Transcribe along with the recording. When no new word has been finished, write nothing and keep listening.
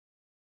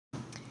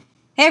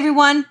Hey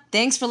everyone,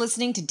 thanks for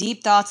listening to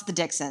Deep Thoughts with the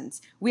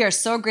Dixons. We are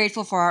so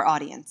grateful for our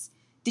audience.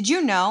 Did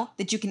you know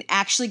that you can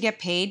actually get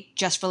paid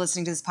just for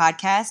listening to this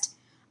podcast?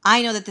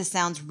 I know that this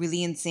sounds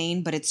really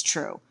insane, but it's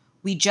true.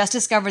 We just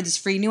discovered this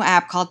free new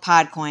app called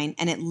Podcoin,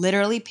 and it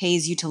literally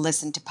pays you to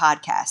listen to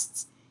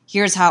podcasts.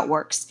 Here's how it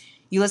works.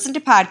 You listen to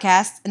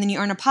podcasts, and then you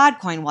earn a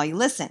Podcoin while you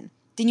listen.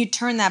 Then you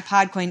turn that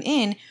Podcoin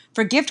in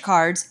for gift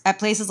cards at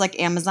places like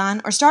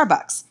Amazon or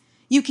Starbucks.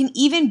 You can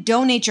even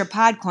donate your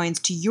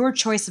Podcoins to your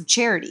choice of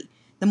charity.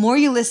 The more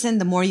you listen,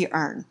 the more you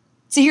earn.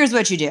 So here's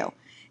what you do.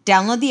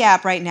 Download the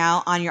app right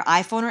now on your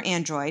iPhone or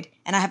Android,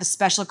 and I have a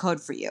special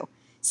code for you.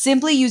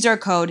 Simply use our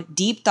code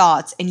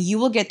DEEPTHOUGHTS, and you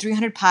will get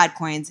 300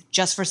 Podcoins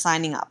just for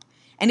signing up.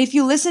 And if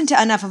you listen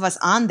to enough of us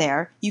on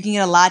there, you can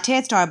get a latte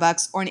at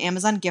Starbucks or an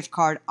Amazon gift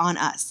card on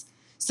us.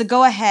 So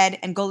go ahead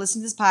and go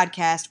listen to this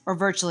podcast or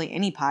virtually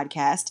any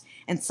podcast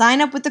and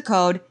sign up with the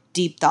code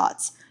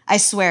DEEPTHOUGHTS. I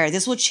swear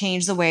this will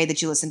change the way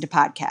that you listen to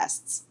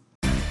podcasts.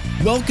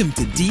 Welcome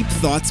to Deep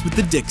Thoughts with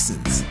the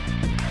Dixons.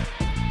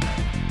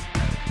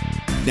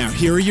 Now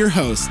here are your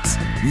hosts,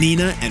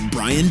 Nina and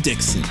Brian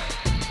Dixon.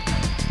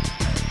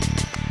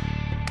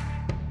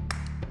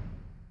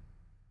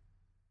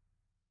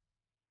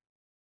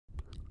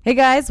 Hey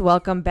guys,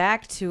 welcome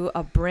back to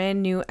a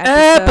brand new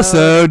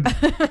episode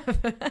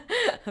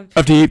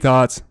of Deep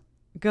Thoughts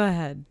Go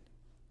ahead.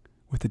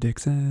 with the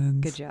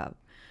Dixons. Good job.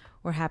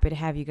 We're happy to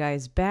have you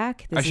guys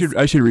back. I should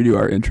redo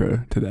our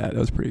intro to that. That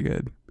was pretty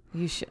good.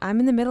 You should. I'm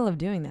in the middle of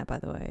doing that, by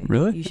the way.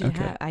 Really? You should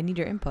Okay. have. I need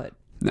your input.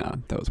 No,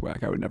 that was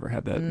whack. I would never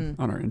have that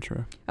on our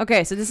intro.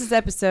 Okay, so this is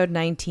episode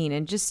 19,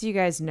 and just so you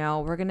guys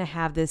know, we're gonna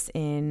have this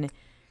in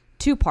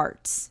two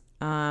parts.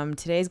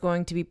 Today's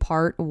going to be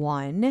part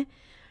 1.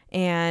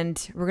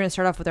 And we're going to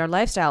start off with our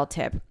lifestyle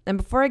tip. And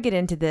before I get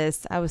into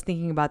this, I was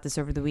thinking about this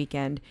over the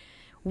weekend.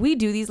 We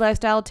do these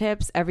lifestyle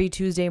tips every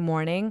Tuesday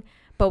morning,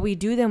 but we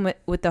do them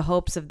with the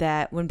hopes of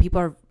that when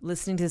people are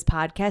listening to this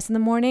podcast in the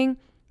morning,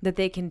 that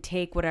they can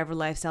take whatever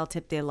lifestyle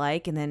tip they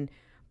like and then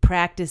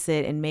practice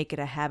it and make it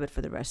a habit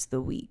for the rest of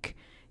the week.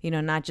 You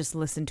know, not just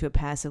listen to it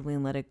passively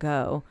and let it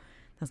go.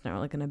 That's not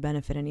really going to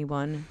benefit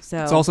anyone.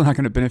 So It's also not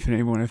going to benefit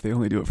anyone if they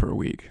only do it for a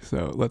week.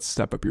 So let's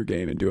step up your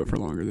game and do it for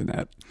longer than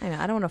that. I know,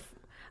 I don't want to...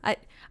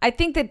 I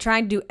think that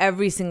trying to do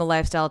every single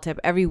lifestyle tip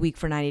every week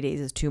for 90 days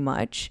is too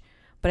much.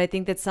 But I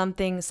think that some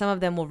of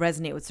them will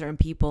resonate with certain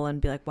people and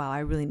be like, wow, I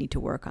really need to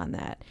work on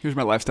that. Here's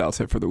my lifestyle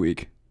tip for the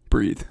week.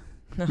 Breathe.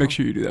 No. Make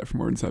sure you do that for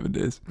more than 7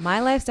 days. My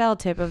lifestyle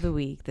tip of the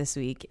week this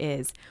week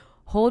is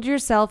hold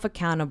yourself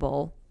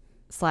accountable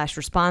 /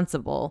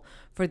 responsible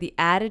for the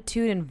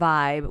attitude and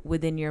vibe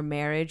within your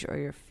marriage or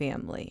your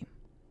family.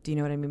 Do you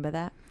know what I mean by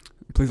that?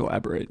 Please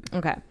elaborate.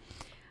 Okay.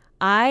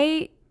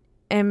 I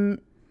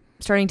am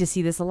starting to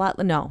see this a lot.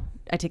 No,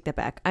 I take that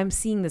back. I'm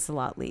seeing this a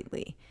lot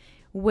lately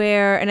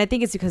and I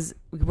think it's because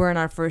we're in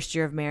our first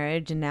year of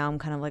marriage and now I'm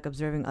kind of like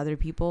observing other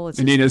people.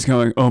 And Nina's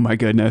going, oh my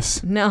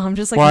goodness. No, I'm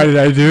just like, why did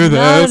I do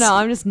this? No,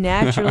 I'm just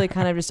naturally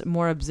kind of just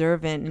more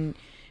observant and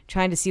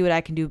trying to see what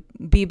I can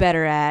be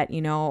better at,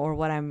 you know, or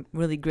what I'm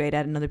really great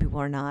at and other people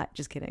are not.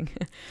 Just kidding.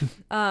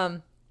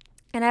 And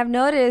I've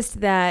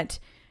noticed that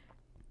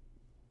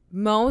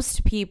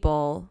most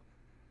people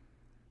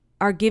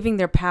are giving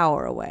their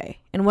power away.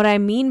 And what I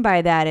mean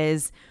by that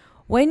is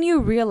when you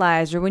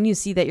realize or when you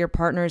see that your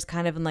partner is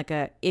kind of in like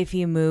a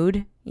iffy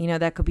mood, you know,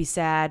 that could be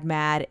sad,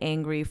 mad,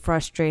 angry,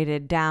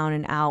 frustrated, down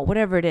and out,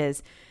 whatever it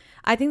is.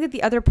 I think that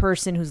the other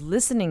person who's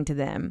listening to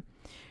them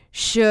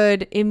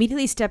should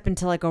immediately step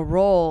into like a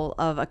role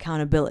of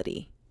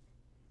accountability.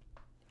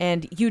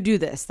 And you do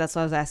this. That's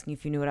why I was asking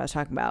if you knew what I was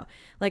talking about.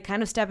 Like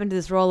kind of step into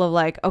this role of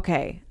like,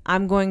 okay,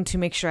 I'm going to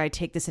make sure I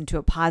take this into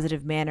a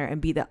positive manner and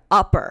be the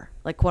upper,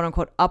 like quote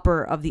unquote,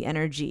 upper of the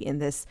energy in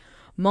this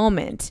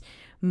moment.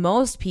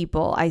 Most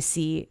people I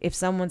see, if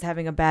someone's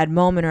having a bad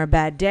moment or a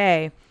bad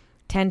day,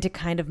 tend to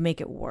kind of make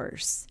it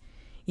worse.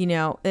 You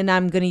know, and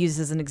I'm going to use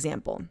this as an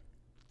example.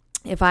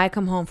 If I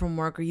come home from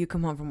work or you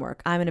come home from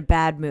work, I'm in a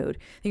bad mood.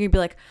 You're going to be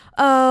like,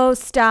 oh,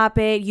 stop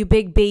it, you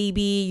big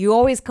baby. You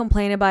always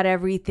complain about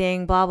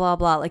everything, blah, blah,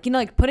 blah. Like, you know,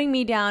 like putting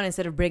me down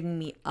instead of bringing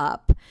me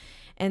up.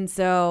 And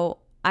so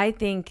I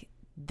think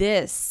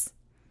this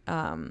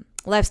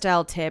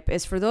lifestyle tip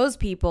is for those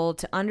people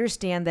to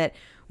understand that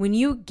when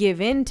you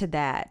give in to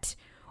that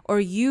or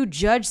you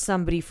judge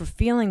somebody for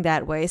feeling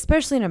that way,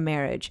 especially in a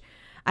marriage,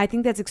 I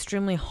think that's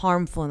extremely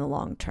harmful in the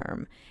long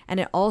term. And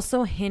it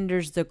also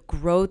hinders the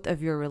growth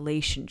of your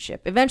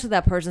relationship. Eventually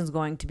that person's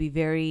going to be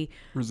very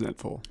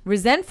resentful.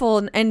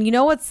 And you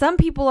know what? Some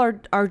people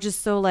are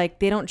just so like,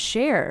 they don't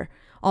share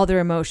all their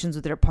emotions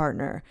with their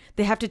partner.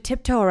 They have to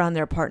tiptoe around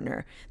their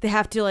partner. They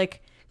have to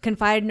like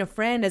confide in a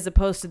friend as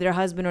opposed to their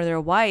husband or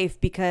their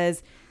wife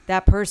because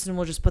that person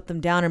will just put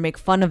them down or make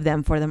fun of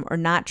them for them or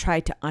not try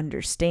to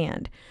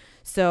understand.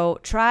 So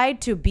try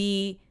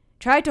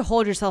to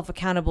hold yourself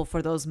accountable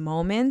for those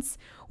moments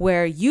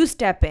where you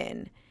step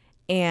in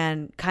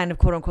and kind of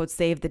quote unquote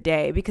save the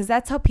day, because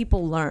that's how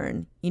people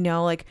learn. You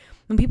know, like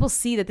when people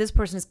see that this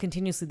person is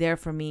continuously there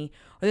for me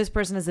or this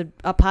person has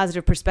a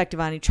positive perspective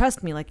on me,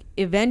 trust me, like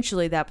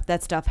eventually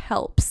that stuff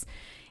helps.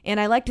 And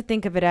I like to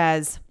think of it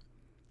as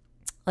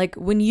like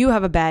when you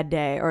have a bad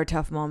day or a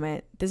tough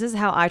moment, this is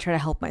how I try to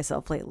help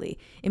myself lately.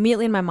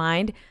 Immediately in my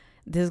mind,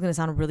 this is going to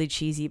sound really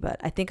cheesy, but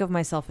I think of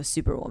myself as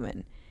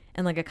Superwoman.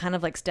 And like I kind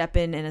of like step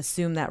in and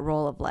assume that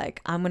role of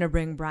like, I'm going to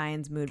bring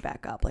Brian's mood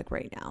back up like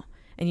right now.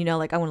 And, you know,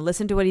 like I want to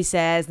listen to what he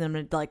says and I'm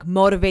going to like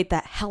motivate the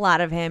hell out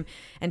of him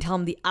and tell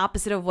him the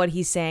opposite of what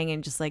he's saying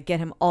and just like get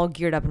him all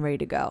geared up and ready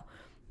to go.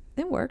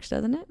 It works,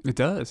 doesn't it? It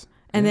does.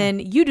 And then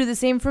you do the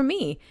same for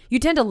me. You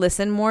tend to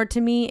listen more to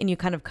me and you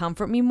kind of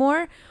comfort me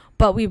more.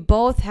 But we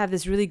both have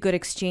this really good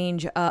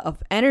exchange of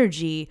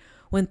energy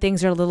when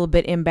things are a little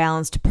bit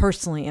imbalanced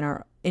personally in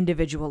our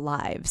individual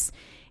lives.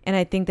 And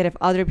I think that if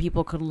other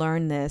people could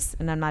learn this,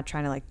 and I'm not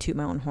trying to like toot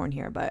my own horn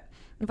here, but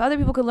if other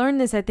people could learn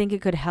this, I think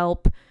it could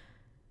help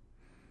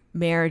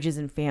marriages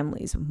and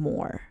families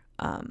more.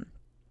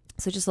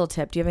 So just a little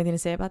tip. Do you have anything to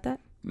say about that?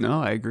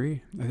 No, I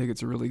agree. I think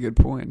it's a really good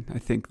point. I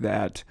think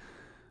that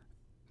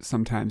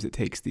sometimes it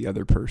takes the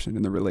other person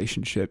in the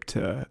relationship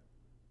to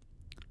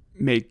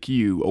make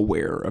you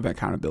aware of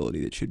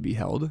accountability that should be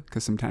held,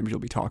 because sometimes you'll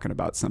be talking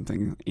about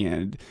something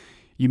and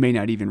you may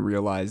not even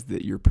realize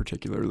that you're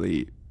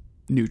particularly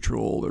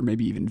neutral or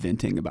maybe even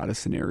venting about a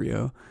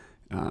scenario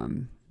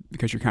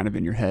because you're kind of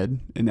in your head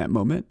in that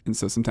moment. And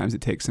so sometimes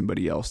it takes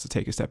somebody else to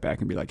take a step back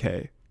and be like,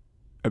 hey,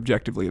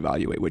 objectively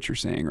evaluate what you're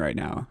saying right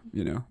now.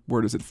 You know,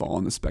 where does it fall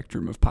on the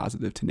spectrum of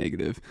positive to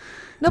negative?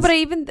 No, but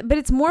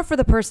it's more for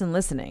the person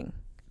listening.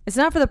 It's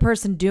not for the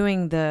person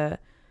doing the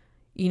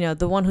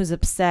one who's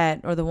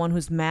upset or the one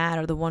who's mad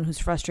or the one who's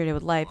frustrated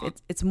with life.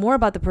 It's more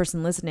about the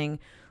person listening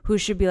who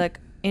should be like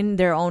in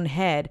their own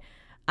head,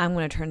 I'm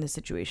going to turn the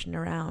situation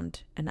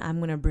around and I'm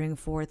going to bring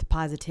forth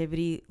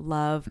positivity,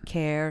 love,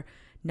 care,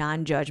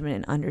 non-judgment,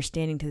 and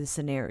understanding to the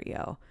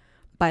scenario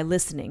by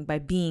listening, by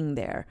being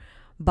there,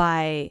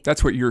 by...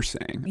 That's what you're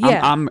saying.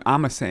 Yeah.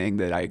 I'm saying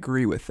that I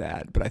agree with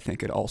that, but I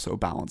think it also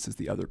balances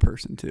the other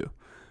person too.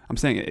 I'm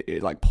saying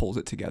it like pulls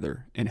it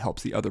together and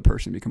helps the other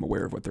person become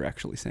aware of what they're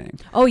actually saying.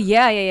 Oh,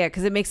 yeah.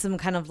 Because it makes them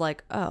kind of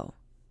like, oh,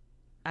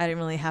 I didn't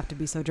really have to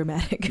be so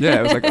dramatic. Yeah,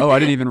 it was like, oh, I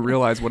didn't even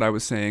realize what I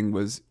was saying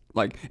was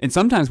like, and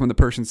sometimes when the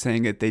person's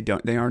saying it,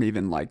 they aren't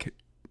even like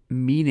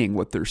meaning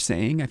what they're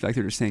saying. I feel like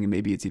they're just saying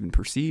maybe it's even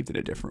perceived in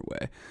a different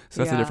way.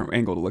 So that's a different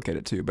angle to look at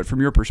it too. But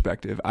from your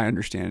perspective, I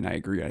understand and I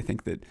agree. I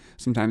think that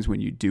sometimes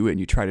when you do it and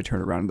you try to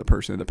turn around to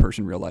the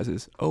person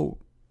realizes, oh,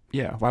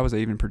 yeah, why was I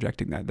even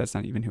projecting that? That's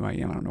not even who I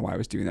am. I don't know why I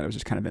was doing that. I was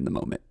just kind of in the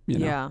moment, you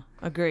know? Yeah,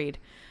 agreed.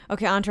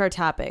 Okay, on to our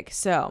topic.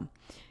 So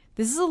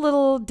this is a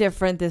little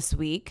different this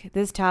week.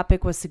 This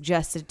topic was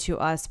suggested to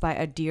us by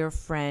a dear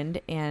friend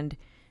and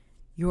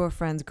your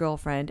friend's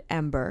girlfriend,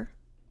 Ember.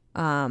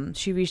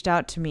 She reached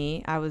out to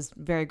me. I was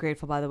very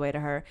grateful, by the way, to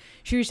her.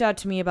 She reached out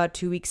to me about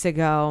 2 weeks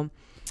ago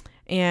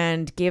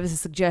and gave us a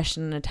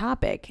suggestion and a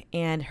topic.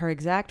 And her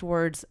exact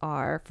words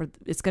are,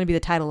 it's going to be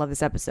the title of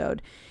this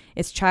episode.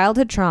 It's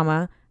childhood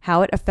trauma,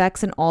 how it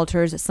affects and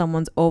alters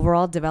someone's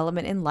overall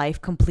development in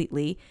life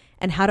completely,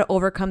 and how to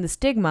overcome the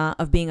stigma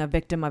of being a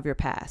victim of your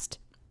past.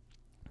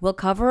 We'll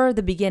cover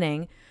the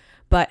beginning,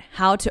 but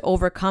how to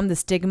overcome the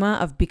stigma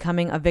of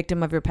becoming a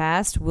victim of your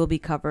past will be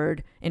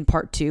covered in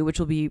part 2, which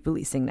we'll be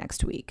releasing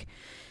next week.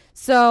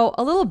 So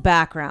a little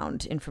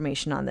background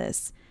information on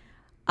this.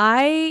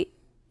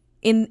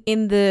 In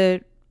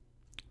the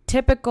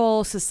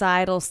typical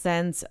societal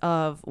sense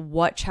of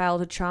what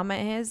childhood trauma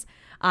is,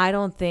 I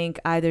don't think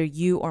either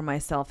you or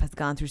myself has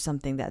gone through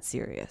something that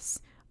serious.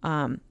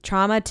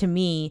 Trauma to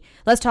me,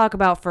 let's talk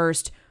about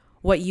first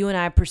what you and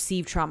I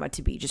perceive trauma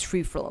to be, just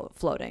free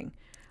floating.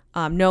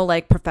 No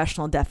like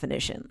professional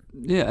definition.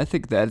 Yeah, I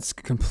think that's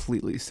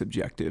completely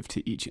subjective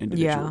to each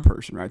individual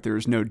person, right?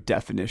 There's no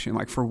definition.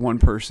 Like for one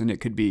person,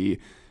 it could be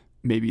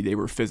maybe they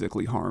were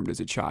physically harmed as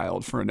a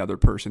child. For another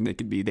person, it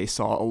could be they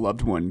saw a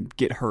loved one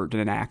get hurt in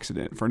an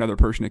accident. For another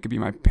person, it could be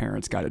my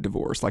parents got a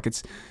divorce. Like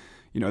it's,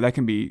 that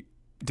can be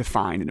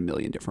defined in a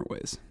million different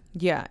ways.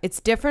 Yeah,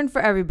 it's different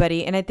for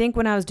everybody. And I think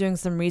when I was doing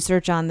some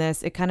research on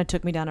this, it kind of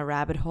took me down a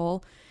rabbit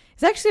hole.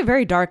 It's actually a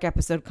very dark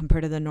episode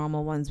compared to the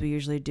normal ones we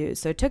usually do.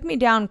 So it took me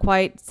down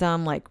quite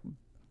some like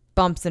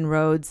bumps and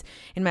roads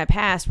in my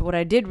past. But what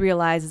I did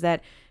realize is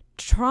that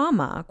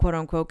trauma, quote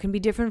unquote, can be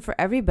different for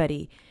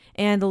everybody.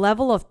 And the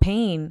level of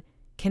pain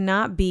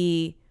cannot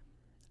be,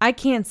 I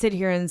can't sit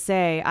here and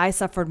say I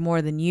suffered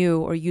more than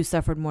you or you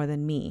suffered more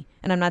than me.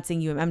 And I'm not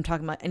saying you, I'm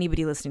talking about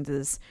anybody listening to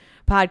this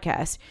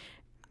podcast.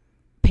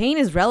 Pain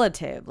is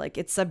relative, like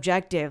it's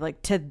subjective,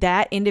 like to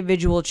that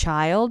individual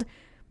child,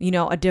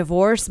 a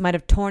divorce might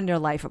have torn their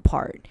life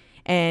apart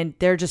and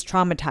they're just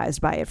traumatized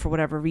by it for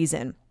whatever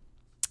reason.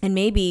 And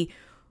maybe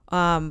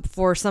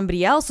for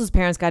somebody else whose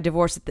parents got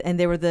divorced and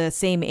they were the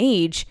same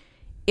age,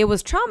 it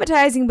was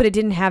traumatizing, but it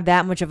didn't have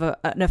that much of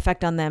an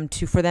effect on them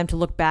for them to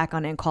look back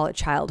on it and call it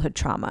childhood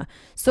trauma.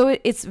 So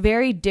it's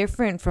very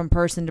different from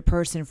person to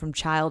person, from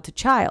child to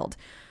child.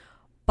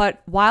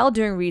 But while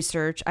doing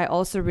research, I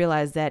also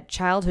realized that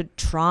childhood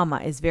trauma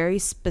is very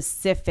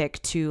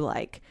specific to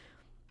like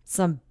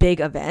some big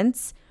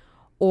events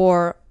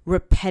or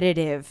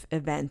repetitive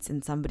events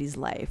in somebody's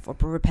life, or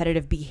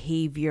repetitive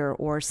behavior,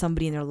 or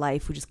somebody in their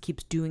life who just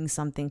keeps doing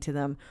something to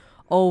them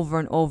over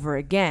and over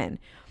again.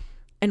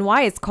 And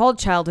why it's called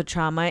childhood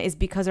trauma is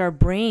because our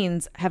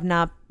brains have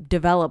not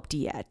developed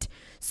yet.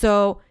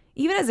 So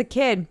even as a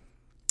kid,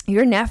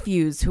 your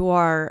nephews, who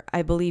are,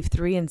 I believe,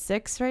 3 and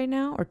 6 right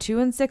now, or 2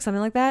 and 6,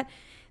 something like that,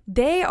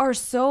 they are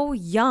so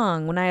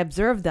young. When I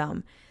observe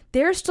them,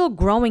 they're still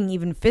growing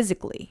even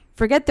physically.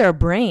 Forget their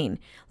brain.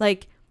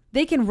 Like,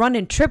 they can run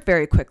and trip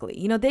very quickly.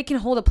 You know, they can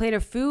hold a plate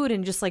of food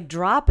and just like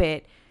drop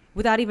it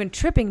without even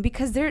tripping,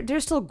 because they're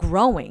still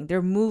growing.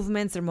 Their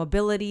movements, their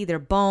mobility, their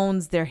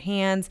bones, their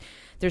hands,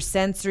 their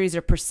sensories,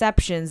 their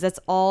perceptions, that's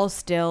all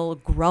still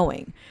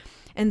growing.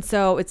 And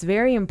so it's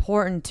very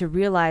important to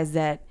realize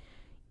that,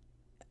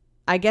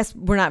 I guess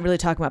we're not really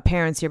talking about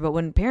parents here, but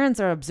when parents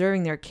are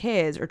observing their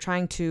kids or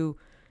trying to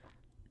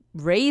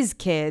raise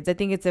kids, I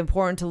think it's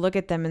important to look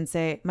at them and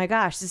say, my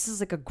gosh, this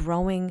is like a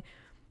growing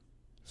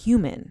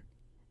human.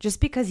 Just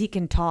because he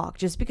can talk,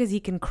 just because he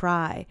can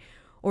cry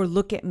or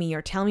look at me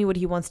or tell me what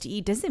he wants to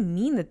eat, doesn't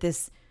mean that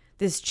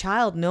this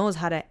child knows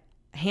how to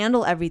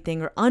handle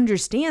everything or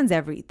understands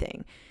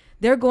everything.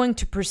 They're going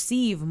to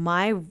perceive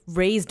my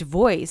raised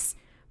voice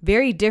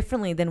very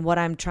differently than what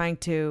I'm trying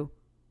to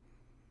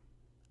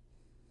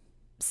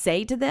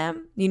say to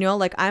them. You know,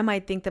 like I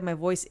might think that my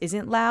voice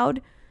isn't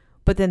loud,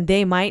 but then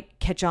they might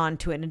catch on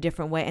to it in a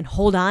different way and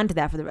hold on to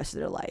that for the rest of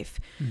their life.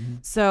 Mm-hmm.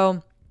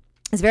 So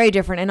it's very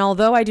different. And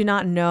although I do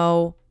not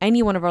know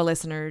any one of our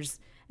listeners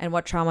and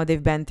what trauma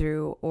they've been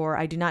through, or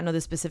I do not know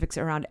the specifics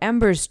around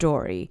Ember's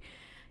story,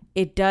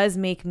 it does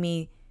make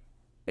me,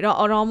 it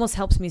almost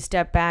helps me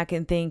step back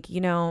and think,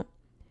 you know,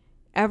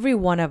 every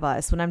one of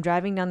us, when I'm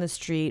driving down the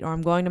street, or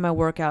I'm going to my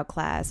workout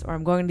class, or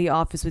I'm going to the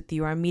office with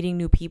you, or I'm meeting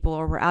new people,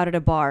 or we're out at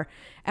a bar,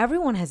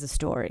 everyone has a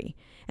story.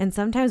 And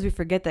sometimes we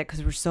forget that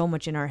because we're so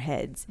much in our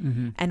heads,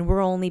 and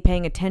we're only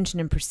paying attention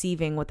and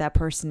perceiving what that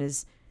person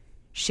is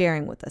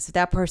sharing with us. If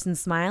that person's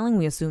smiling,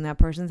 we assume that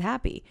person's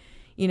happy,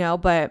 you know,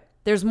 but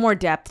there's more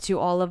depth to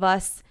all of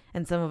us,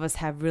 and some of us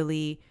have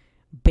really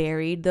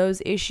buried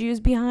those issues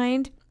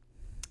behind.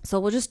 So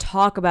we'll just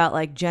talk about,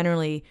 like,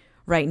 generally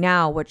right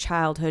now what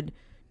childhood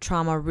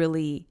trauma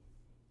really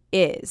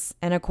is.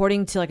 And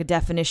according to like a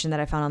definition that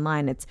I found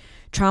online, it's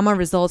trauma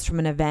results from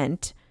an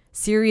event,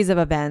 series of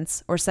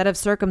events, or set of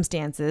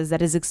circumstances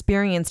that is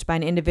experienced by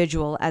an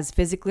individual as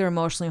physically or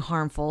emotionally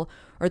harmful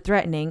or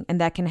threatening, and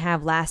that can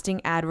have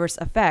lasting adverse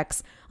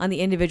effects on the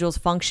individual's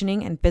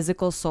functioning and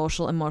physical,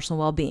 social, emotional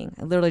well-being.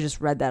 I literally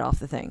just read that off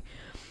the thing.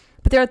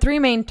 But there are 3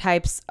 main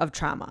types of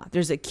trauma.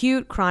 There's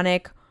acute,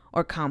 chronic,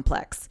 or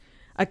complex.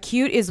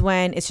 Acute is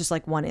when it's just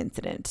like one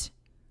incident.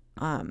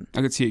 I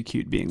could see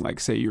acute being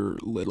like, say you're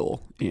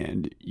little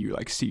and you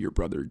like see your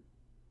brother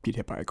get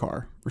hit by a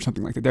car or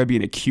something like that. That would be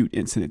an acute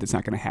incident that's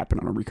not going to happen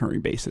on a recurring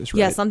basis, right?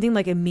 Yeah, something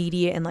like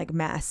immediate and like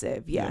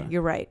massive. Yeah,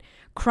 you're right.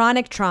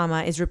 Chronic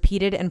trauma is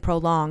repeated and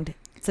prolonged,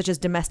 such as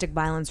domestic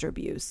violence or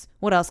abuse.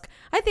 What else?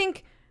 I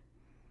think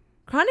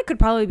chronic could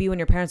probably be when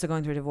your parents are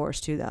going through a divorce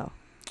too, though.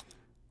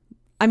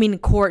 I mean,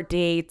 court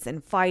dates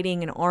and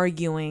fighting and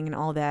arguing and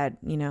all that,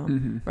 you know,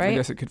 right? I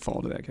guess it could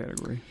fall into that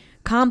category.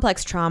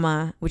 Complex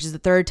trauma, which is the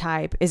 3rd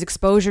type, is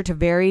exposure to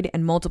varied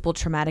and multiple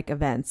traumatic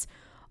events,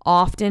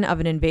 often of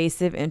an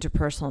invasive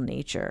interpersonal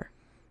nature.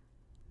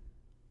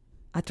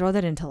 I throw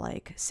that into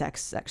like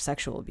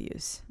sexual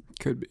abuse.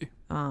 Could be.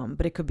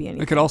 But it could be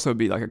anything. It could also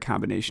be like a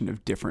combination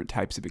of different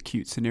types of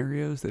acute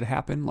scenarios that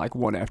happen, like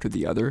one after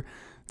the other,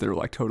 that are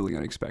like totally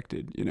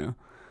unexpected, you know?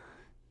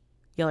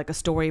 Yeah, like a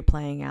story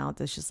playing out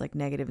that's just like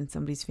negative in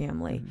somebody's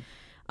family.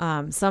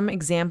 Some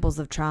examples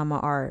of trauma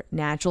are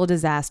natural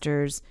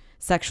disasters,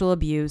 sexual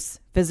abuse,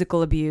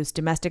 physical abuse,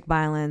 domestic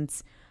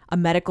violence, a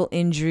medical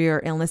injury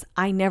or illness.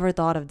 I never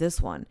thought of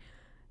this one.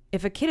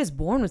 If a kid is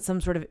born with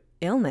some sort of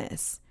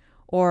illness,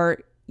 or,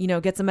 you know,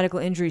 gets a medical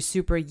injury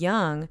super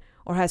young,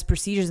 or has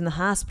procedures in the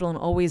hospital and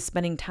always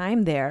spending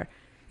time there,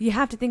 you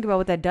have to think about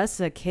what that does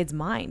to a kid's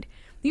mind.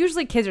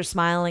 Usually kids are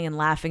smiling and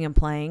laughing and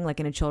playing, like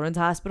in a children's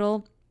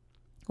hospital.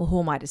 Well, who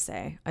am I to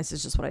say? This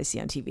is just what I see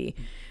on TV.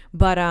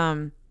 But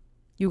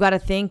you got to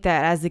think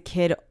that as the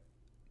kid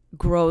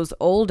grows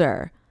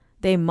older,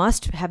 they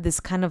must have this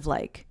kind of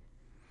like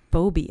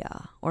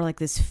phobia, or like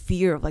this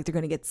fear of like they're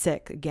going to get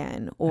sick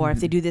again, or if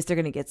they do this, they're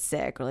going to get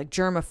sick, or like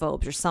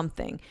germaphobes or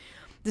something.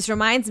 This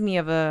reminds me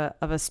of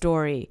a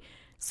story.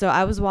 So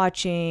I was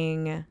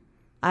watching,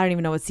 I don't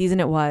even know what season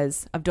it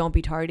was, of Don't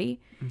Be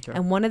Tardy. Okay.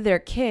 And one of their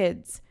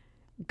kids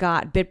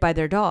got bit by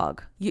their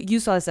dog. You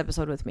saw this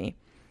episode with me.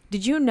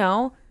 Did you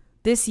know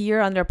this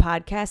year on their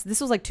podcast,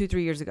 this was like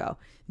 2-3 years ago,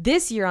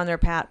 this year on their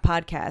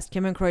podcast,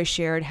 Kim and Croy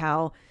shared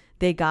how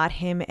they got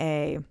him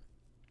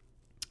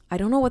I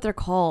don't know what they're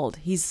called.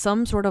 He's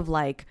some sort of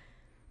like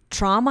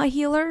trauma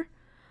healer.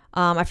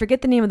 I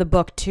forget the name of the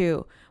book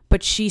too,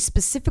 but she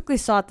specifically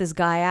sought this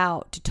guy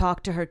out to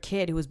talk to her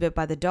kid who was bit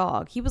by the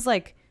dog. He was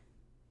like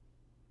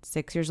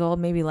 6 years old,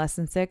 maybe less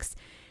than 6,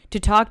 to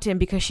talk to him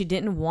because she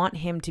didn't want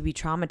him to be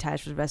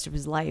traumatized for the rest of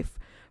his life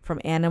from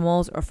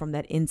animals or from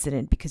that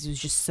incident, because he was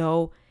just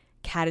so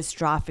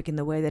catastrophic in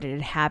the way that it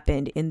had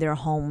happened in their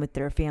home with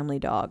their family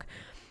dog.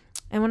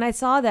 And when I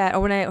saw that, or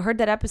when I heard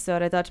that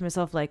episode, I thought to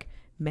myself, like,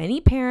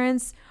 many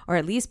parents, or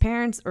at least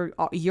parents, or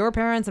your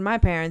parents and my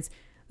parents,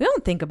 we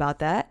don't think about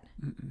that.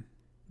 Mm-mm.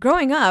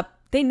 Growing up,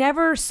 they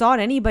never sought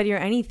anybody or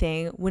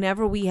anything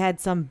whenever we had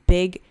some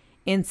big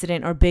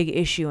incident or big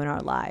issue in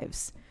our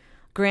lives.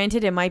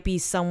 Granted, it might be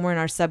somewhere in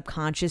our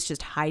subconscious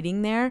just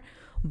hiding there,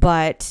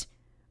 but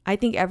I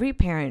think every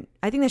parent,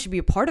 I think that should be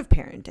a part of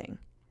parenting,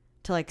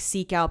 to like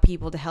seek out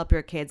people to help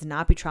your kids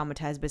not be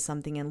traumatized by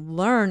something and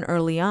learn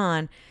early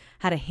on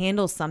how to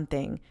handle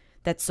something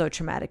that's so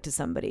traumatic to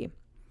somebody.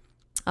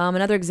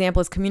 Another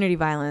example is community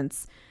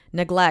violence,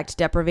 neglect,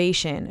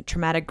 deprivation,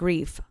 traumatic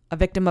grief, a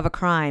victim of a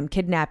crime,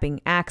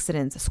 kidnapping,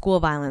 accidents, school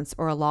violence,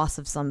 or a loss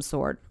of some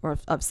sort or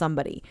of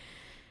somebody.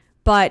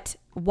 But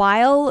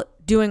while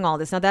doing all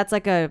this, now that's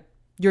like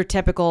your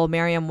typical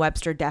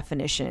Merriam-Webster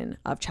definition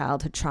of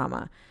childhood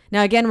trauma.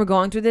 Now, again, we're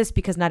going through this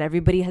because not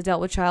everybody has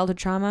dealt with childhood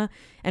trauma.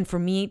 And for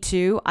me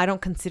too, I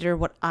don't consider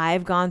what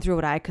I've gone through,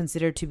 what I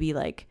consider to be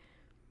like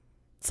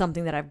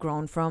something that I've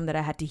grown from, that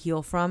I had to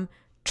heal from,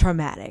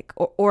 traumatic,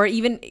 or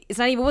even, it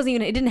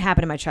didn't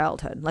happen in my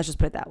childhood. Let's just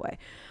put it that way.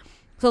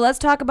 So let's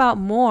talk about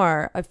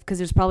more, because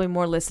there's probably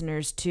more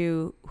listeners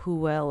too who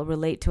will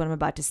relate to what I'm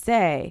about to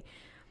say,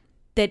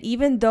 that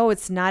even though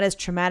it's not as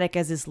traumatic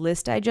as this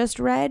list I just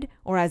read,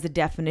 or as the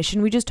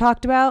definition we just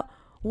talked about,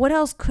 what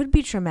else could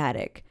be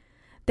traumatic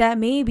that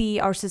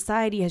maybe our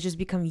society has just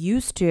become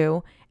used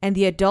to, and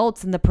the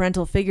adults and the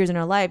parental figures in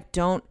our life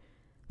don't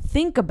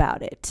think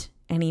about it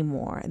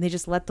anymore, and they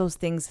just let those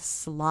things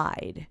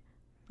slide?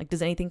 Like,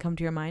 does anything come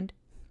to your mind?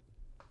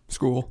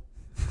 School.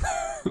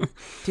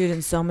 Dude,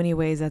 in so many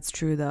ways that's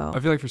true though. I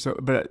feel like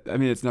but I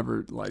mean, it's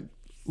never like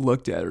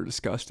looked at or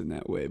discussed in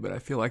that way, but I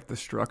feel like the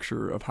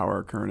structure of how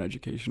our current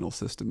educational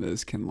system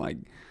is can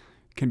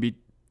be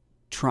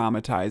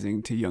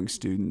traumatizing to young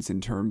students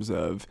in terms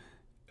of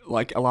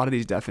like a lot of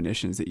these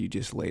definitions that you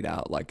just laid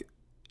out. Like,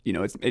 you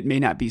know, it may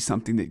not be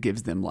something that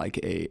gives them like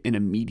an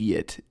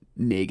immediate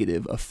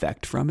negative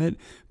effect from it,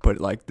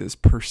 but like this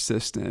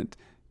persistent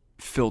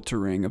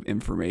filtering of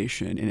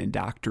information and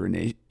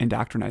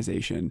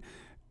indoctrination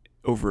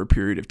over a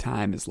period of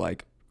time is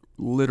like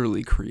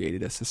literally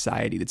created a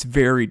society that's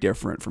very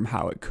different from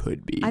how it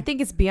could be. I think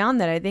it's beyond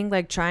that. I think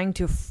like trying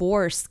to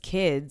force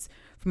kids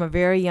from a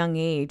very young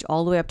age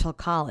all the way up till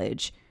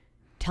college,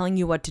 telling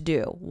you what to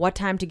do, what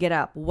time to get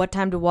up, what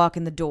time to walk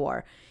in the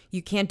door.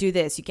 You can't do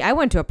this. I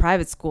went to a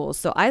private school,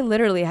 so I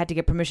literally had to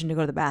get permission to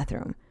go to the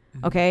bathroom.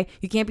 Okay?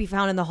 You can't be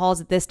found in the halls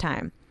at this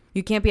time.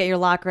 You can't be at your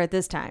locker at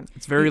this time.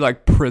 It's very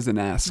like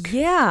prison-esque.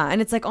 Yeah.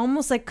 And it's like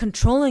almost like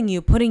controlling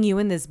you, putting you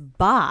in this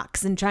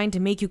box and trying to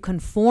make you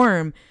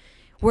conform,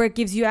 where it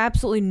gives you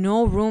absolutely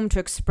no room to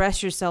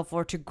express yourself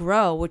or to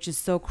grow, which is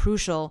so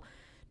crucial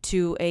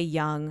to a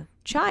young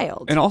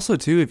child. And also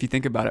too, if you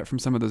think about it from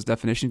some of those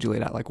definitions you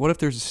laid out, like what if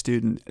there's a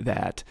student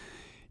that,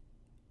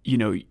 you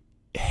know,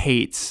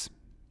 hates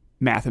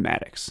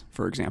mathematics,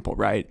 for example,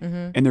 right?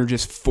 Mm-hmm. And they're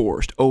just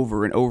forced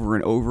over and over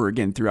and over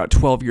again throughout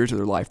 12 years of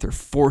their life. They're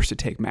forced to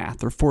take math.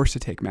 They're forced to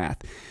take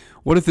math.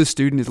 What if this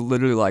student is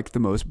literally like the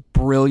most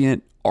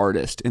brilliant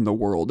artist in the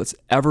world that's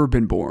ever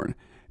been born,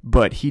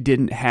 but he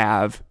didn't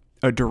have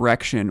a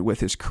direction with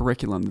his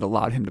curriculum that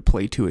allowed him to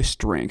play to his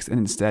strengths, and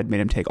instead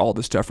made him take all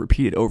this stuff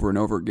repeated over and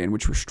over again,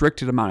 which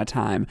restricted amount of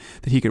time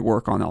that he could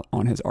work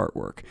on his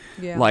artwork.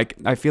 Yeah. Like,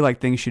 I feel like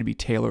things should be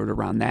tailored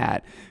around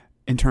that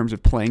in terms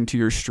of playing to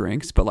your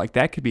strengths, but like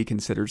that could be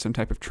considered some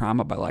type of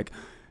trauma by like,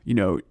 you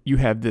know, you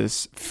have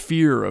this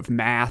fear of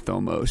math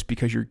almost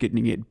because you're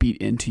getting it beat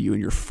into you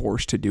and you're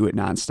forced to do it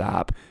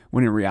nonstop,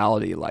 when in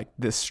reality, like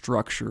this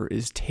structure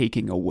is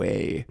taking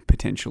away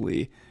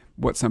potentially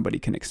what somebody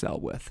can excel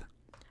with.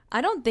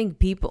 I don't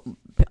think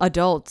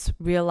adults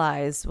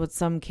realize what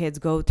some kids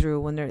go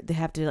through when they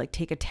have to like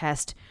take a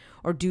test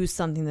or do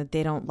something that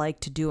they don't like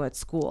to do at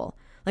school.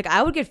 Like,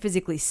 I would get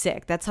physically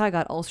sick. That's how I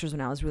got ulcers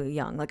when I was really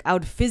young. Like, I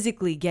would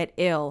physically get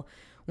ill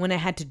when I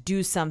had to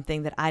do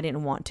something that I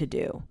didn't want to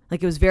do.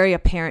 Like, it was very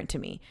apparent to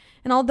me.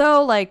 And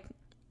although, like,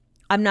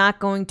 I'm not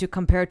going to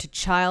compare it to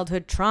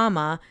childhood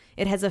trauma,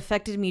 it has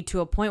affected me to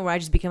a point where I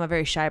just became a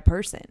very shy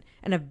person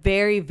and a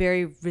very,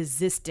 very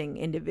resisting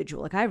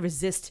individual. Like, I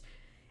resist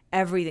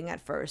everything at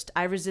first.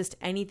 I resist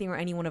anything or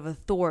anyone of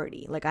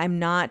authority. Like, I'm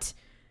not,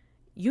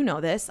 you know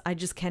this, I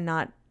just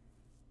cannot.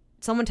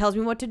 Someone tells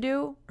me what to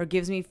do or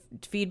gives me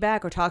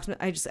feedback or talks to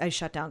me, I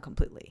shut down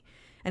completely.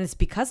 And it's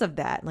because of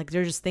that. Like,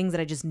 there's just things that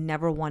I just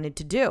never wanted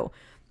to do.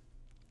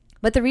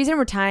 But the reason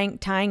we're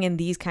tying in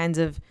these kinds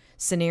of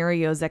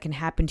scenarios that can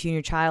happen to you in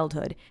your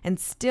childhood and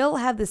still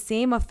have the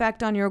same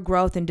effect on your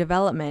growth and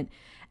development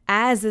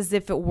as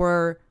if it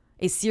were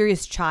a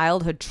serious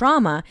childhood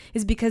trauma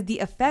is because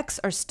the effects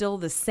are still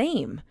the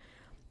same.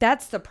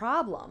 That's the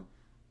problem.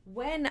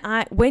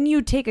 When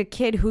you take a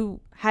kid who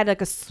had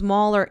like a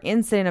smaller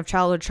incident of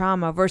childhood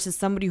trauma versus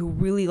somebody who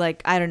really,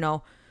 like, I don't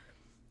know,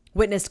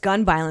 witnessed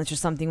gun violence or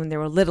something when they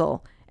were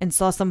little and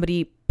saw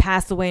somebody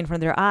pass away in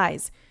front of their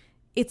eyes,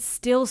 it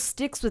still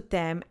sticks with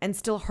them and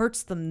still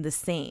hurts them the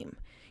same.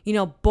 You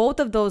know, both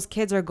of those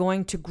kids are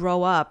going to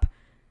grow up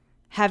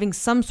having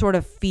some sort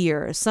of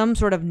fear, some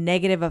sort of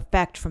negative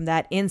effect from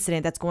that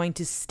incident that's going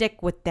to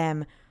stick with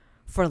them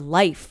for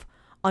life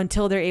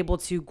until they're able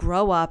to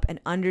grow up and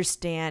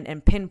understand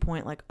and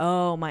pinpoint like,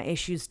 oh, my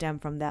issues stem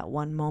from that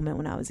one moment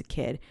when I was a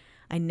kid.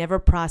 I never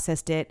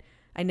processed it.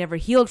 I never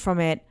healed from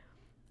it.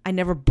 I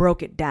never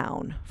broke it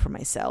down for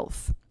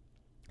myself.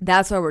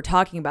 That's why we're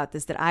talking about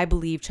this, that I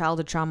believe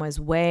childhood trauma is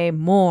way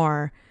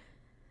more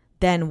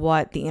than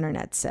what the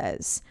internet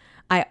says.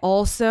 I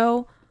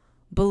also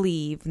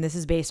believe, and this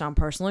is based on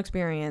personal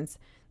experience,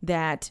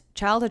 that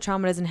childhood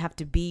trauma doesn't have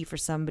to be for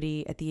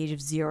somebody at the age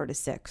of 0 to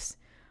 6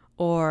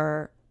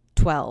 or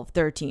 12,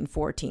 13,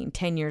 14,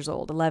 10 years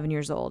old, 11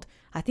 years old.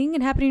 I think it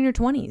can happen in your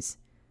 20s.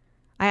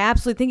 I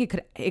absolutely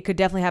think it could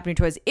definitely happen in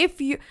your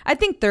 20s. I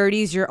think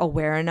 30s, you're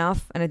aware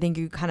enough, and I think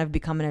you kind of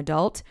become an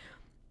adult,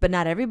 but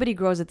not everybody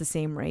grows at the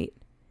same rate.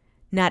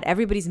 Not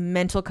everybody's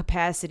mental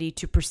capacity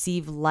to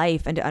perceive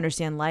life and to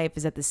understand life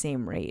is at the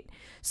same rate.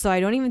 So I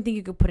don't even think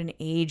you could put an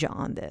age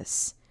on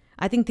this.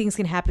 I think things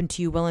can happen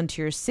to you well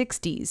into your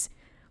 60s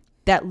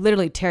that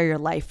literally tear your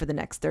life for the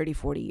next 30,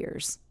 40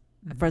 years,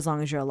 for as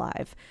long as you're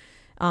alive.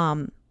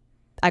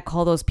 I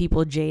call those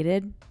people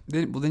jaded.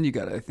 Then you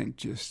got to, I think,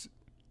 just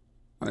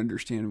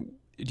understand,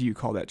 do you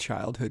call that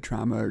childhood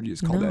trauma or do you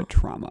just call that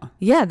trauma?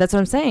 Yeah, that's what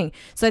I'm saying.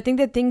 So I think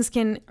that things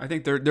can... I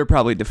think they're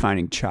probably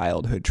defining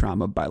childhood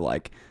trauma by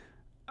like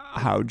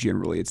how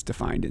generally it's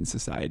defined in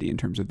society in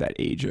terms of that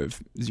age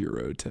of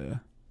 0 to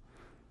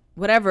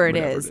whatever it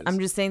is. I'm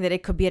just saying that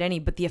it could be at any,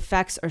 but the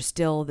effects are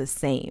still the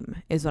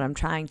same is what I'm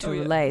trying to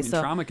relay. I mean,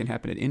 so trauma can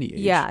happen at any age.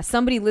 Yeah.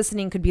 Somebody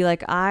listening could be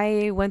like,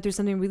 I went through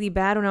something really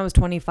bad when I was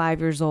 25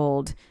 years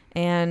old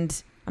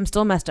and I'm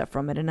still messed up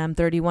from it. And I'm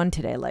 31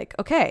 today. Like,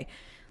 okay,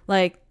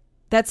 like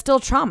that's still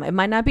trauma. It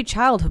might not be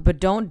childhood, but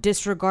don't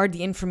disregard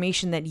the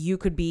information that you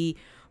could be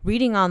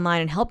reading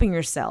online and helping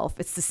yourself.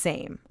 It's the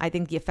same. I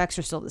think the effects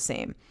are still the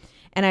same.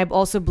 And I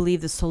also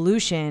believe the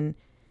solution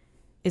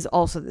is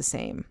also the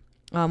same,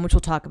 which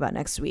we'll talk about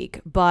next week.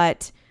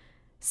 But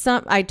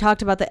I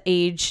talked about the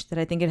age that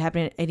I think it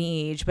happened at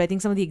any age, but I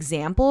think some of the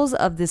examples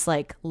of this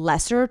like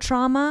lesser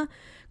trauma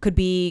could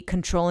be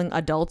controlling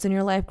adults in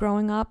your life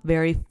growing up,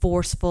 very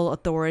forceful,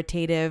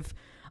 authoritative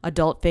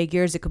adult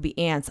figures. It could be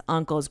aunts,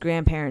 uncles,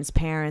 grandparents,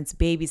 parents,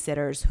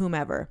 babysitters,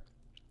 whomever.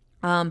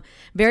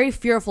 Very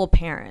fearful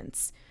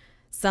parents.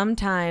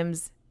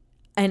 Sometimes,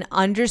 and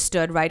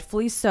understood,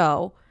 rightfully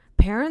so,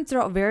 parents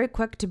are very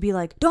quick to be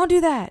like, don't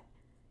do that.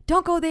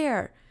 Don't go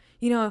there.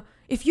 You know,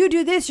 if you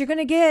do this, you're going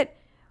to get,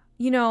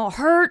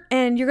 hurt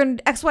and you're going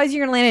to XYZ,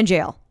 you're going to land in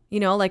jail. You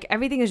know, like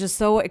everything is just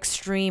so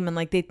extreme and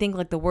like they think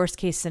like the worst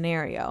case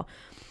scenario.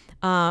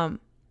 I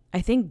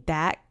think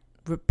that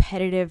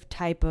repetitive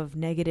type of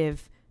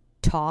negative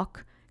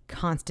talk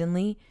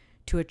constantly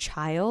to a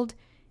child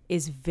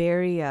is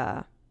very,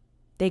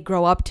 they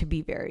grow up to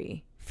be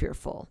very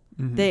fearful.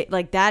 Mm-hmm. They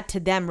like that to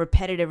them,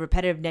 repetitive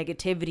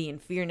negativity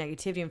and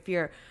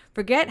fear.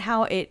 Forget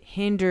how it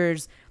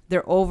hinders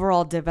their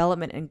overall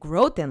development and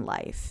growth in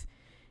life.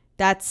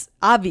 That's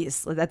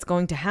obviously that's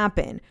going to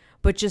happen.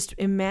 But just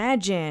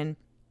imagine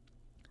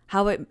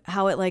how it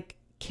like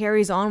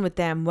carries on with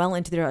them well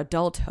into their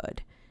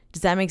adulthood.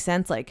 Does that make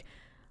sense? Like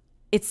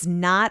it's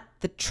not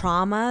the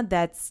trauma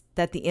that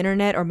the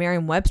internet or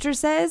Merriam-Webster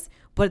says,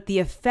 but the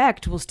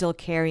effect will still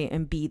carry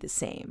and be the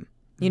same,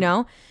 you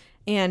know?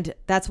 And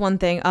that's one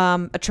thing.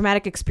 A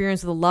traumatic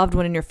experience with a loved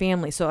one in your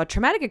family. So a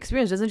traumatic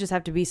experience doesn't just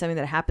have to be something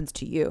that happens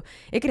to you.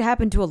 It could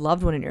happen to a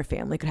loved one in your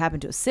family. It could happen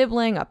to a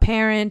sibling, a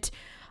parent.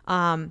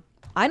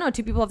 I know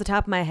 2 people off the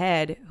top of my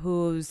head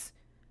whose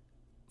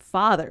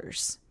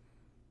fathers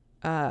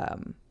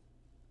commit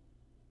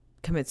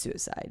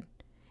suicide.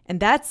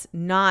 And that's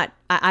not,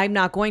 I'm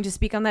not going to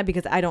speak on that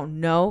because I don't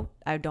know.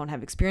 I don't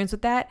have experience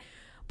with that.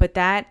 But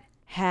that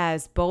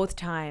has both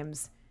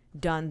times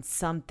done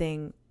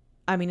something.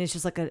 I mean, it's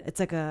just like what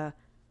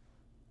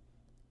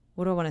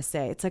do I want to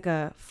say? It's like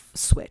a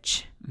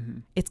switch. Mm-hmm.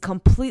 It's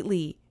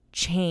completely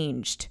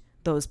changed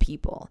those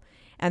people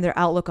and their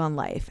outlook on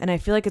life. And I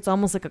feel like it's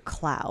almost like a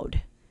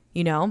cloud,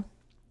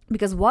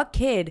 because what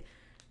kid,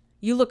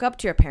 you look up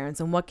to your parents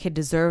and what kid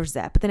deserves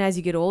that? But then as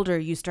you get older,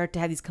 you start to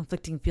have these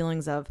conflicting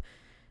feelings of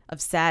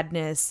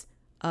sadness,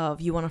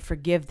 of you want to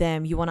forgive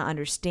them, you want to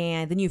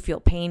understand, then you feel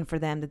pain for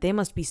them, that they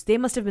must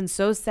have been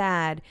so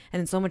sad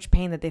and in so much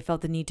pain that they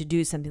felt the need to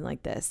do something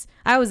like this.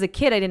 I was a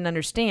kid, I didn't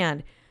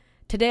understand.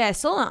 Today I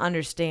still don't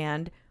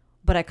understand,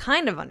 but I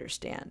kind of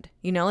understand.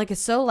 Like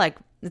it's so like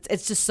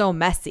it's just so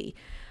messy.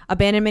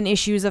 Abandonment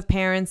issues of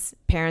parents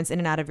in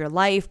and out of your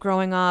life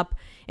growing up,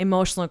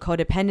 emotional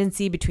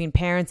codependency between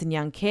parents and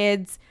young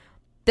kids.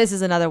 This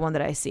is another one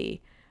that I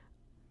see.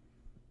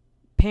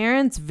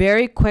 Parents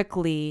very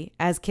quickly,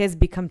 as kids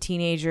become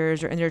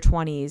teenagers or in their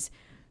 20s,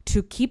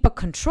 to keep a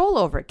control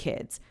over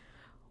kids,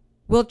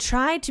 will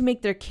try to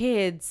make their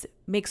kids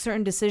make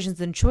certain decisions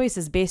and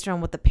choices based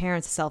on what the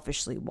parents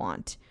selfishly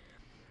want.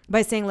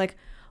 By saying like,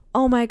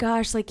 oh my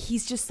gosh, like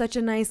he's just such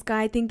a nice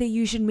guy. I think that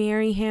you should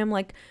marry him.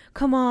 Like,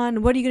 come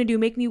on, what are you going to do?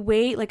 Make me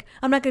wait? Like,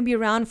 I'm not going to be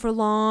around for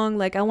long.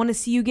 Like, I want to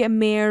see you get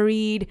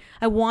married.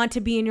 I want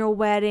to be in your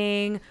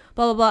wedding,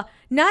 blah, blah, blah.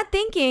 Not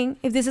thinking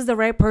if this is the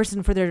right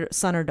person for their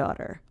son or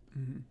daughter.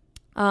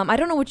 I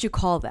don't know what you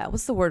call that.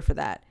 What's the word for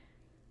that?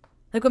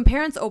 Like when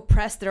parents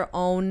oppress their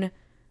own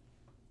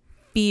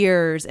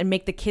fears and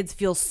make the kids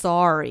feel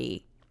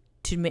sorry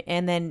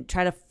and then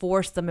try to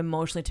force them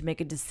emotionally to make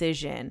a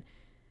decision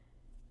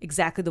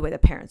exactly the way the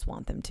parents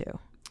want them to.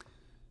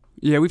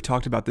 Yeah, we've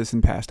talked about this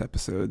in past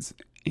episodes,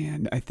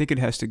 and I think it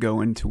has to go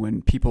into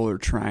when people are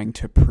trying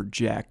to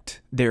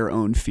project their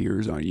own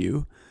fears on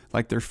you.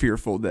 Like they're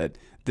fearful that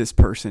this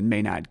person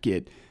may not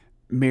get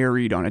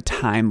married on a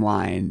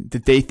timeline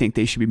that they think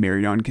they should be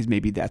married on because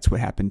maybe that's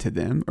what happened to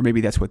them, or maybe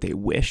that's what they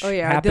wish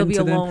happened they'll be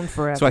to them. alone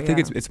forever. So I think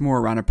it's more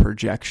around a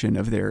projection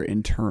of their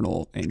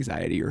internal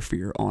anxiety or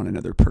fear on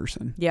another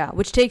person. Yeah,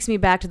 which takes me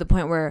back to the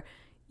point where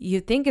you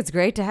think it's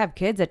great to have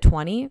kids at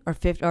 20 or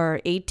 50 or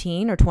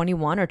 18 or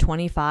 21 or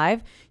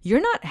 25. You're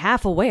not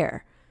half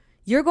aware.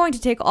 You're going to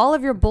take all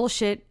of your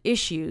bullshit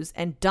issues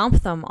and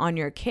dump them on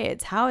your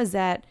kids. How is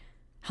that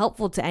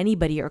helpful to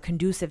anybody or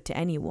conducive to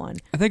anyone?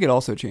 I think it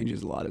also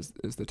changes a lot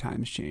as the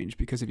times change,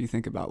 because if you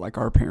think about like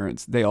our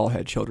parents, they all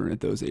had children at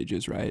those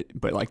ages, right?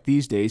 But like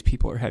these days,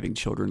 people are having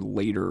children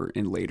later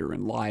and later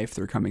in life.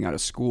 They're coming out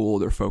of school.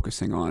 They're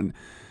focusing on,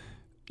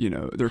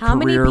 their How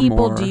career many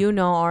people more. do you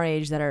know our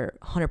age that are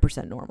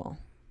 100% normal?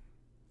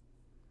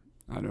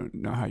 I don't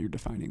know how you're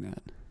defining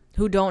that.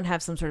 Who don't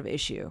have some sort of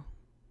issue?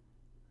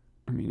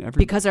 I mean,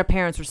 because our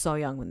parents were so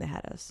young when they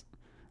had us.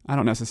 I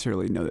don't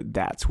necessarily know that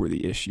that's where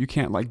the issue. You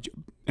can't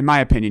in my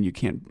opinion, you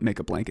can't make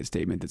a blanket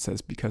statement that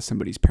says because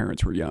somebody's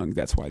parents were young,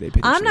 that's why they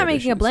potentially I'm not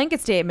making issues. a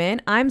blanket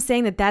statement. I'm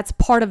saying that that's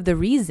part of the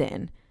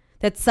reason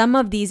that some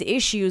of these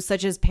issues,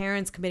 such as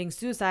parents committing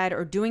suicide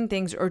or doing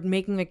things or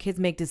making their kids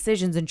make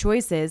decisions and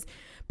choices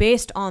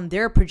based on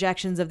their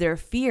projections of their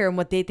fear and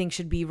what they think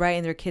should be right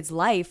in their kid's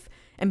life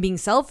and being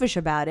selfish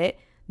about it,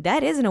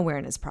 that is an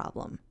awareness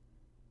problem.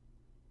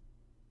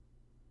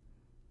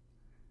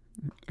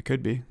 It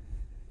could be. I'm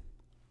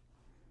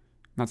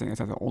not saying that's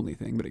not the only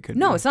thing, but it could be.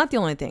 No, it's not the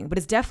only thing, but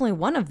it's definitely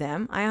one of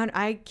them.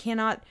 I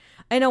cannot,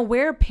 an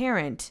aware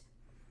parent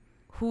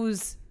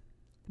who's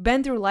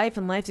been through life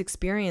and life's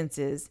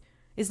experiences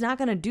is not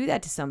going to do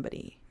that to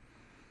somebody.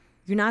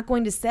 You're not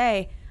going to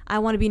say, I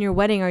want to be in your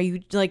wedding,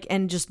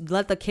 and just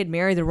let the kid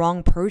marry the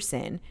wrong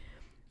person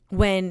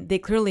when they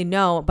clearly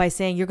know by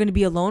saying you're going to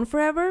be alone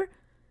forever.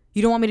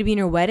 You don't want me to be in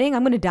your wedding.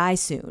 I'm going to die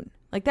soon.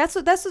 Like that's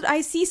what I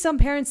see some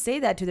parents say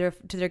that to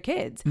their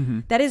kids.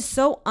 Mm-hmm. That is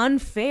so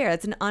unfair.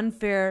 That's an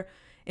unfair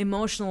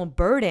emotional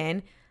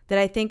burden that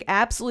I think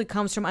absolutely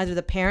comes from either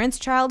the parents'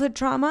 childhood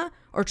trauma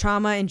or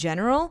trauma in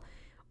general,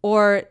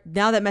 or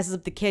now that messes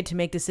up the kid to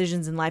make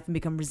decisions in life and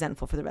become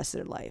resentful for the rest of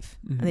their life.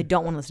 Mm-hmm. And they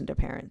don't want to listen to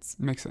parents.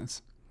 Makes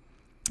sense.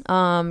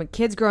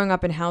 Kids growing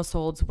up in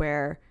households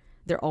where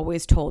they're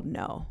always told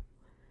no.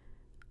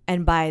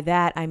 And by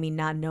that, I mean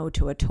not no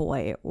to a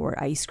toy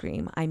or ice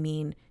cream. I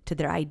mean to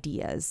their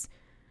ideas,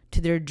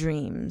 to their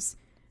dreams,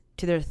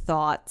 to their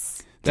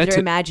thoughts, to their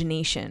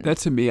imagination. That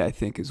to me, I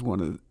think, is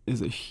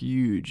a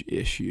huge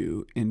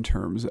issue in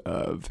terms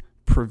of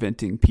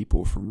preventing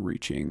people from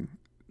reaching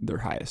their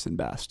highest and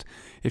best.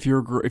 If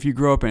you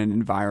grow up in an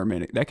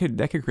environment that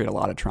could create a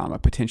lot of trauma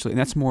potentially, and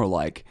that's more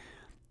like,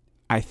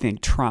 I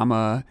think,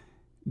 trauma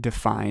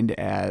defined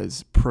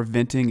as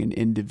preventing an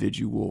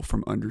individual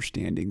from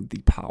understanding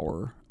the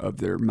power of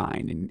their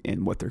mind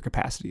and what their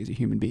capacity as a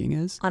human being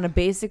is. On a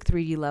basic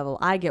 3D level,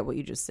 I get what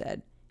you just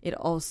said. It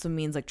also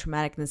means like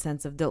traumatic in the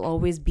sense of they'll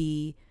always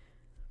be,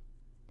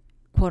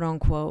 quote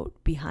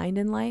unquote, behind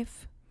in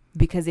life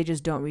because they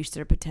just don't reach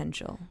their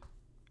potential.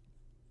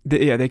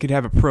 They could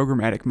have a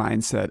programmatic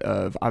mindset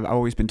of, I've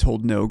always been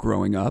told no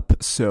growing up,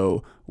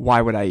 so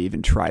why would I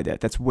even try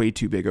that? That's way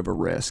too big of a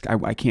risk.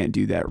 I can't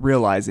do that.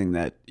 Realizing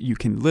that you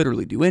can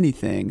literally do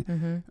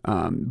anything,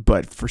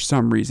 but for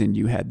some reason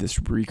you had this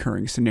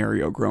recurring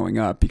scenario growing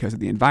up because of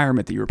the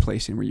environment that you were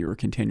placed in where you were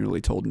continually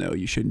told no,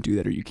 you shouldn't do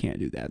that or you can't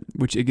do that,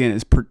 which again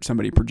is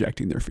somebody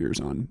projecting their fears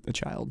on a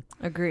child.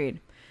 Agreed.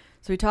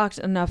 So we talked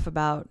enough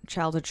about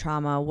childhood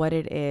trauma, what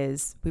it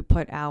is. We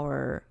put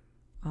our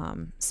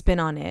spin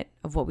on it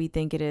of what we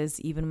think it is,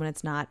 even when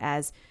it's not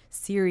as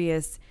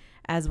serious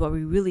as what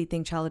we really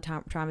think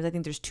childhood trauma is. I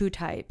think there's two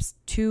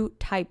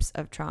types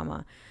of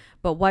trauma.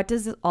 But what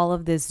does all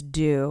of this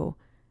do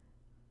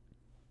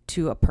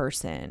to a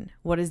person?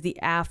 What is the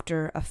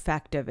after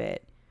effect of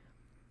it?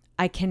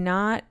 I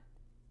cannot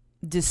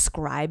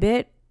describe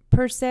it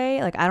per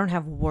se. Like, I don't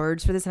have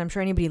words for this, and I'm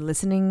sure anybody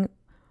listening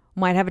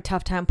might have a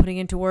tough time putting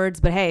into words,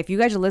 but hey, if you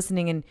guys are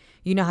listening and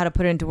you know how to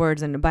put it into words,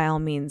 then by all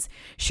means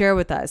share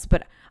with us.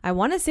 But I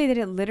want to say that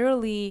it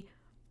literally,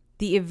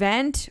 the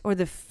event or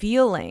the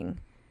feeling,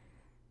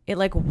 it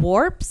like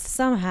warps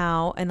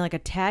somehow and like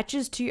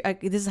attaches to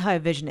this is how I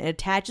vision it. It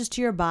attaches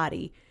to your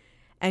body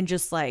and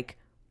just like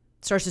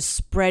starts to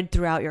spread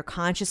throughout your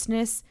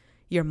consciousness,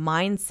 your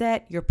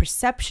mindset, your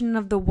perception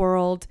of the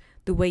world,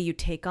 the way you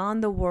take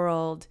on the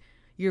world,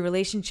 your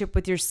relationship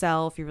with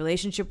yourself, your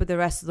relationship with the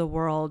rest of the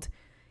world,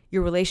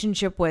 your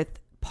relationship with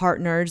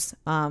partners,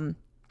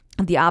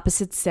 the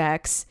opposite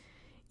sex,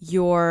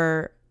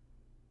 your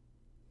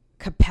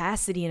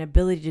capacity and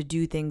ability to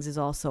do things is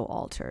also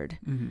altered.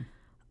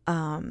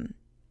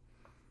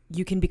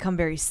 You can become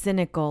very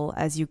cynical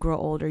as you grow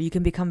older. You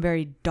can become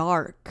very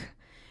dark.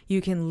 You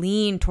can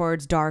lean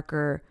towards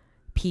darker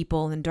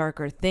people and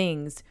darker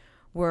things,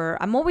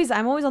 where I'm always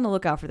on the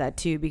lookout for that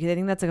too, because I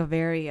think that's like a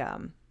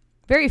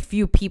very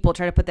few people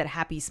try to put that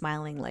happy,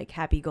 smiling, like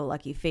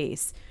happy-go-lucky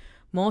face.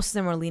 Most of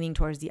them are leaning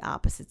towards the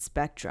opposite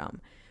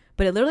spectrum.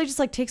 But it literally just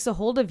like takes a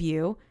hold of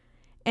you.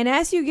 And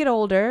as you get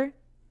older,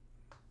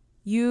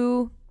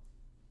 you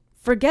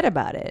forget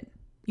about it.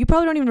 You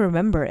probably don't even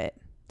remember it.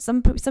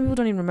 Some people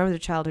don't even remember their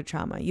childhood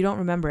trauma. You don't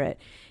remember it.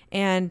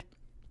 And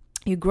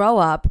you grow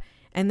up,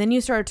 and then you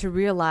start to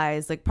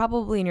realize, like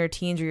probably in your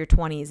teens or your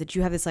 20s, that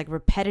you have this like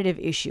repetitive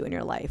issue in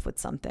your life with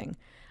something.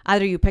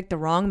 Either you pick the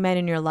wrong men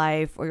in your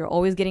life, or you're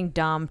always getting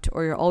dumped,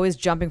 or you're always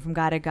jumping from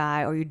guy to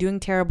guy, or you're doing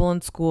terrible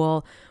in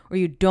school, or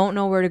you don't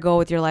know where to go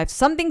with your life.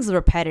 Something's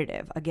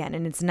repetitive again,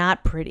 and it's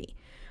not pretty.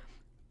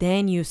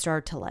 Then you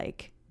start to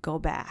like go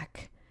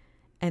back.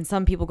 And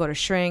some people go to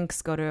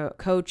shrinks, go to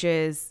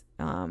coaches,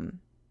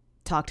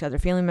 talk to other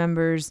family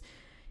members.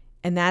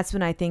 And that's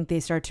when I think they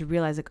start to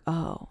realize, like,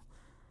 oh,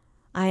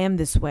 I am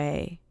this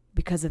way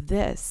because of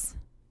this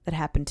that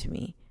happened to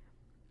me.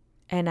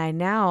 And I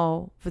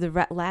now, for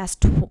the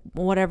last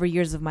whatever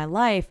years of my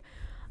life,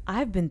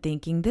 I've been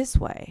thinking this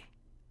way.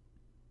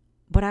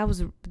 But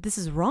this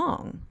is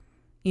wrong,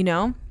 you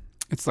know?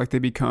 It's like they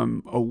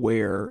become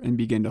aware and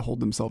begin to hold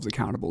themselves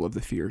accountable of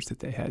the fears that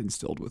they had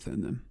instilled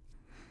within them.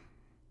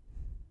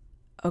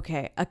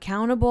 Okay,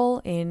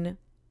 accountable in...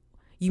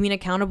 You mean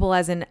accountable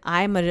as in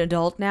I'm an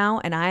adult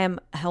now and I am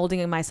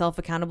holding myself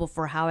accountable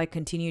for how I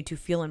continue to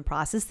feel and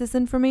process this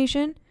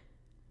information?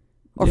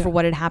 Or for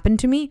what had happened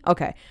to me?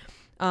 Okay.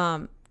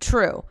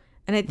 True.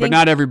 And I think... But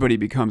not everybody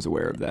becomes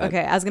aware of that.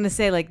 Okay, I was going to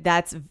say, like,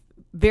 that's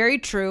very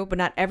true, but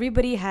not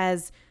everybody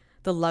has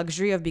the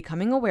luxury of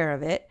becoming aware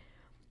of it.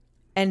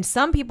 And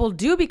some people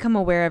do become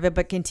aware of it,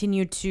 but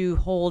continue to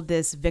hold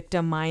this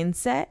victim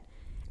mindset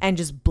and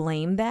just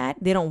blame that.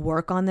 They don't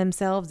work on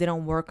themselves. They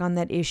don't work on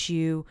that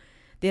issue.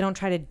 They don't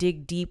try to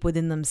dig deep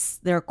within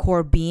their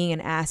core being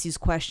and ask these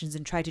questions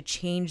and try to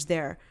change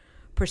their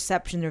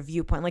perception, their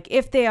viewpoint. Like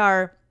if they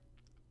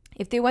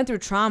went through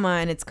trauma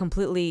and it's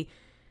completely,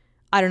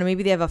 I don't know,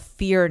 maybe they have a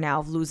fear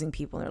now of losing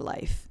people in their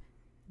life.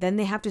 Then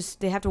they have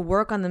to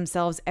work on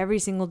themselves every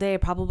single day,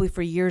 probably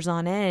for years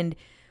on end,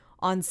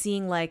 on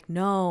seeing like,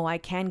 no, I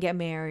can get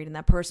married and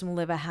that person will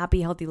live a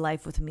happy, healthy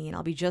life with me and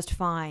I'll be just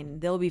fine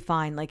and they'll be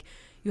fine. Like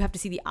you have to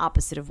see the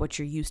opposite of what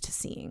you're used to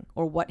seeing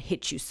or what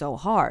hits you so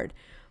hard.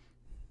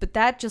 But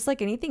that, just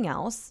like anything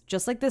else,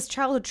 just like this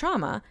childhood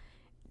trauma,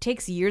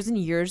 takes years and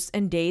years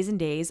and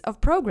days of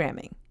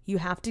programming. You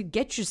have to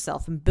get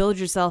yourself and build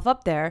yourself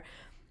up there.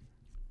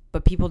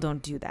 But people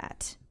don't do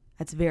that.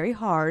 That's very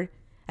hard.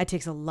 It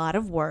takes a lot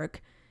of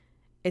work.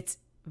 It's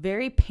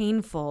very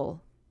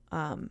painful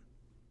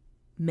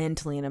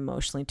mentally and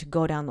emotionally to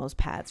go down those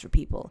paths for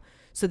people.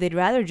 So they'd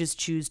rather just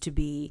choose to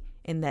be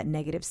in that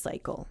negative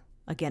cycle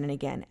again and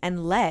again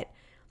and let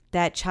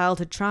that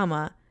childhood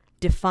trauma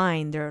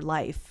define their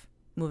life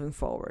moving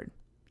forward,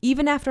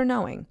 even after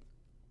knowing.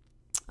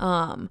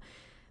 The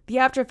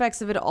after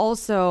effects of it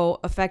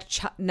also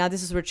affect, now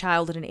this is where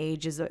childhood and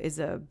age is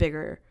a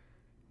bigger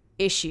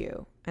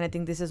issue. And I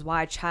think this is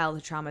why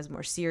childhood trauma is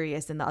more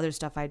serious than the other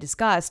stuff I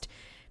discussed,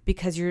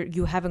 because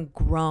you haven't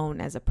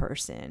grown as a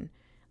person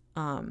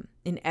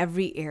in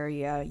every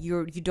area.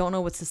 You don't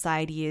know what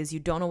society is. You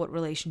don't know what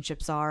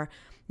relationships are.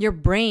 Your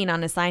brain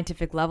on a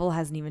scientific level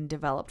hasn't even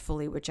developed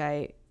fully, which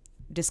I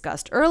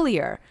discussed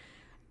earlier.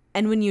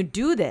 And when you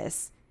do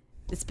this,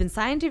 it's been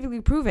scientifically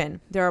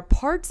proven, there are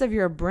parts of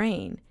your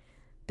brain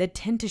that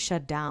tend to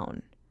shut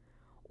down,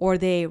 or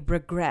they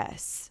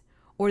regress,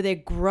 or they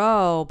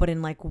grow, but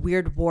in like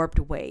weird warped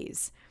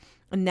ways.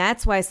 And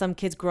that's why some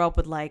kids grow up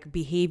with like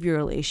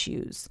behavioral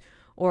issues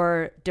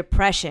or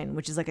depression,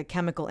 which is like a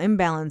chemical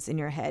imbalance in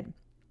your head.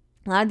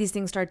 A lot of these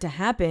things start to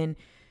happen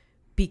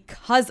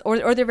because,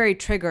 or they're very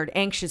triggered,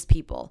 anxious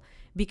people,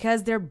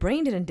 because their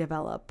brain didn't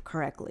develop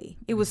correctly.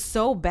 It was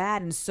so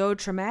bad and so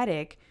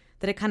traumatic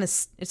that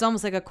it's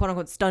almost like a quote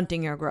unquote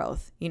stunting your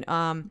growth.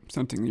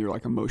 Stunting your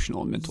like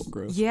emotional and mental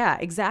growth. Yeah,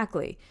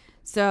 exactly.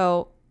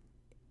 So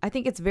I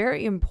think it's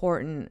very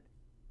important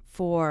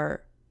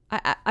for,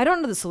 I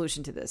don't know the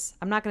solution to this.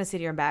 I'm not going to sit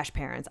here and bash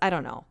parents. I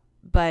don't know.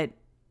 But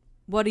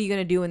what are you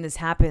going to do when this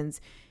happens?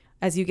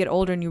 As you get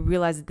older and you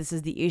realize that this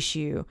is the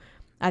issue,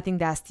 I think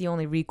that's the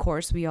only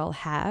recourse we all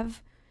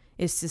have,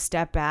 is to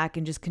step back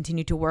and just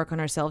continue to work on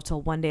ourselves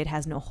till one day it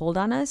has no hold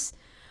on us.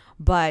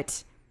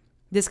 But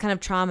this kind of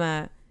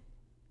trauma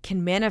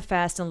can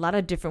manifest in a lot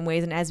of different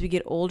ways. And as we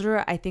get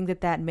older, I think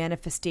that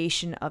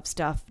manifestation of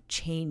stuff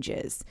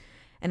changes.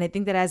 And I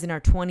think that as in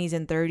our 20s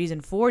and 30s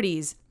and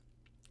 40s,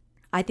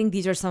 I think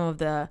these are some of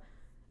the,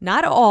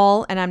 not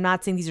all, and I'm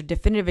not saying these are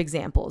definitive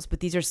examples,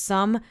 but these are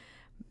some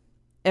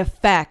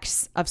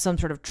effects of some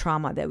sort of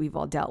trauma that we've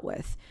all dealt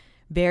with.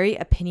 Very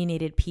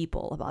opinionated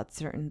people about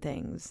certain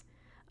things.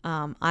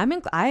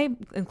 I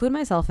include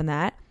myself in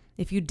that.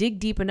 If you dig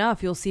deep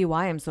enough, you'll see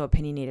why I'm so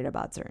opinionated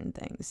about certain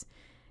things.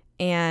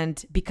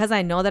 And because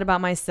I know that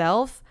about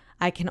myself,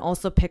 I can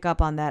also pick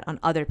up on that on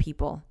other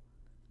people.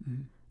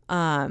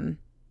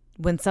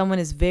 When someone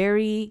is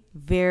very,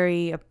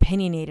 very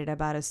opinionated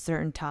about a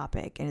certain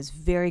topic and is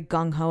very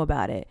gung-ho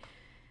about it,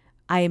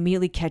 I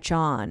immediately catch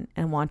on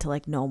and want to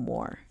like know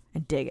more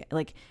and dig it.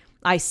 Like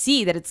I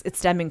see that it's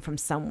stemming from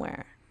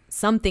somewhere.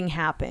 Something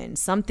happened.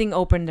 Something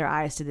opened their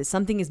eyes to this.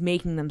 Something is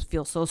making them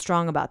feel so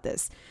strong about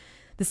this.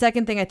 The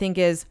second thing I think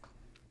is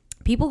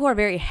people who are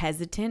very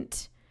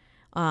hesitant.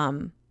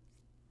 By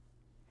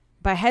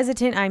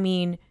hesitant, I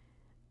mean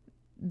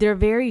they're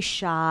very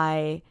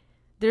shy.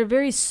 They're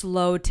very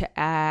slow to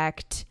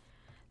act.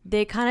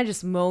 They kind of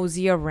just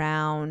mosey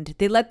around.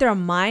 They let their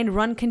mind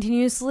run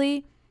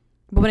continuously.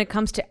 But when it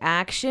comes to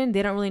action,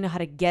 they don't really know how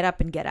to get up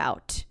and get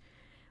out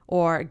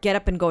or get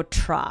up and go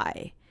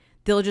try.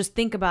 They'll just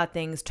think about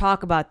things,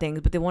 talk about things,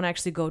 but they won't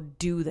actually go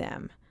do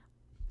them.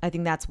 I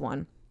think that's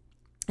one.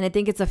 And I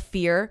think it's a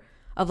fear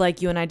of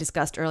like you and I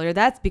discussed earlier.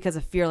 That's because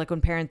of fear. Like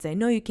when parents say,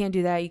 no, you can't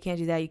do that. You can't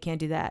do that. You can't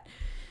do that.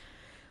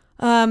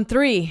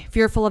 3,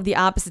 fearful of the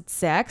opposite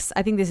sex.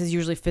 I think this is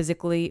usually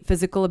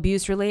physical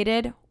abuse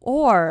related,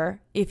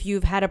 or if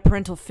you've had a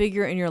parental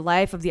figure in your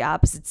life of the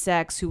opposite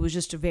sex who was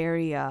just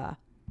very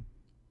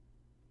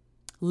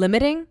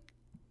limiting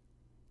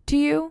to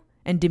you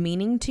and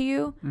demeaning to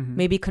you,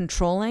 maybe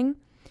controlling.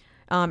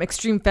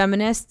 Extreme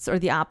feminists or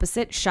the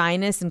opposite,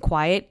 shyness and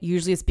quiet.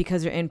 Usually it's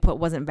because their input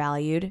wasn't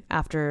valued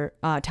after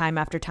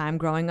time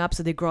growing up.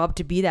 So they grow up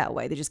to be that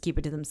way. They just keep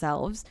it to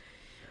themselves.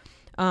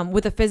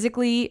 With a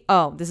physically,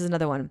 this is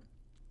another one.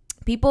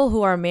 People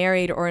who are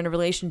married or in a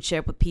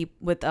relationship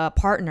with a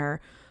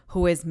partner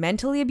who is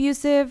mentally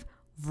abusive,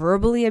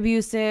 verbally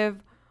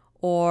abusive,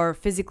 or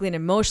physically and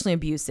emotionally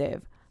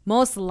abusive,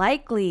 most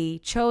likely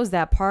chose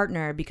that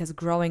partner because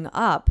growing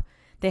up,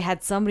 they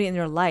had somebody in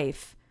their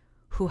life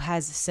who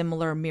has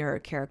similar mirror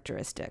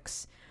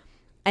characteristics.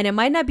 And it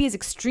might not be as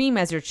extreme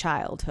as your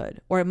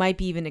childhood, or it might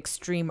be even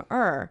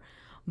extremer,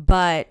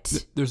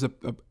 but... There's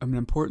an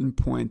important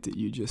point that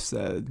you just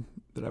said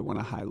that I want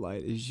to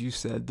highlight, is you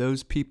said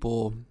those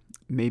people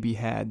maybe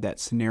had that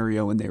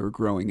scenario when they were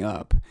growing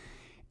up,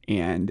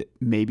 and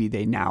maybe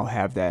they now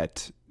have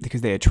that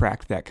because they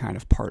attract that kind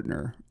of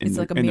partner in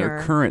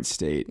their current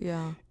state.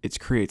 Yeah. It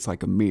creates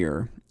like a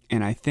mirror.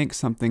 And I think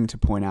something to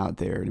point out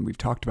there, and we've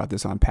talked about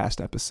this on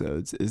past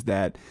episodes, is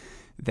that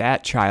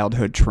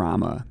childhood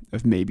trauma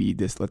of maybe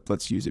this,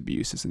 let's use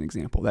abuse as an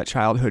example. That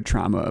childhood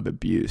trauma of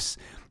abuse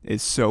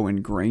is so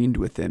ingrained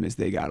with them as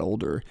they got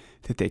older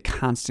that they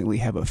constantly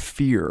have a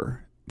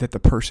fear that the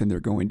person they're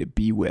going to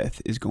be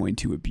with is going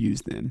to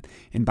abuse them.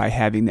 And by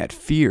having that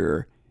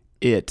fear,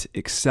 it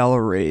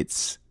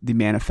accelerates the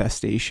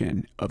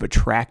manifestation of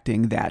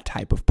attracting that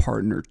type of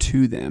partner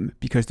to them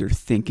because they're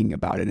thinking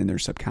about it in their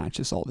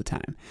subconscious all the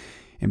time.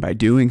 And by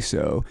doing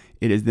so,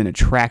 it is then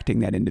attracting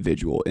that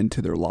individual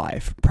into their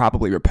life,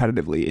 probably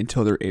repetitively,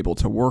 until they're able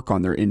to work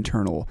on their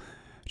internal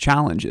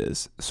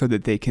challenges so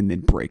that they can then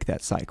break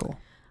that cycle.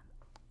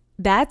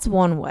 That's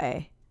one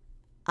way.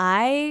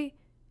 I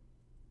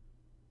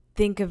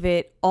think of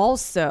it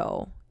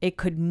also, it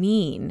could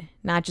mean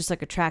not just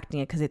like attracting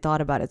it because they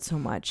thought about it so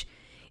much,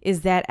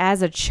 is that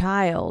as a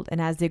child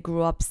and as they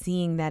grew up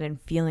seeing that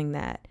and feeling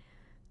that,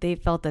 they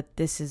felt that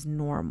this is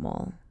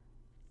normal.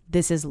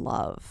 This is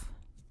love.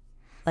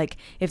 Like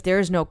if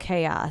there's no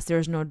chaos,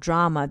 there's no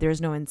drama,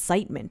 there's no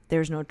incitement,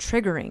 there's no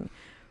triggering,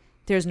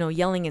 there's no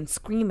yelling and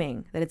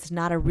screaming, that it's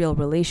not a real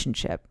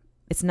relationship.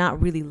 It's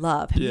not really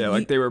love. Yeah,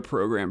 like they were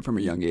programmed from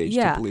a young age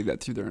to believe that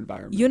through their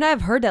environment. You and I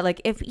have heard that, like,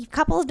 if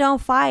couples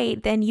don't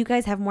fight, then you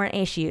guys have more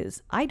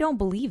issues. I don't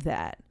believe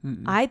that.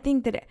 Mm-mm. I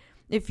think that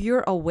if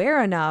you're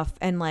aware enough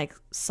and, like,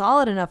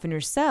 solid enough in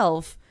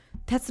yourself,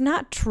 that's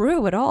not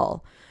true at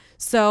all.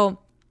 So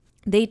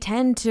they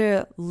tend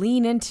to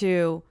lean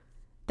into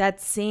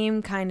that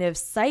same kind of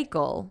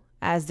cycle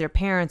as their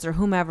parents or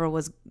whomever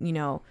was,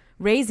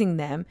 raising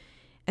them,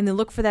 and they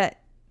look for that.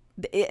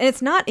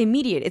 It's not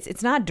immediate.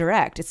 It's not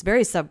direct. It's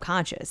very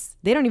subconscious.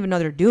 They don't even know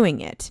they're doing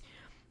it.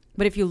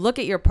 But if you look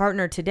at your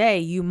partner today,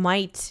 you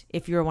might,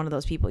 if you're one of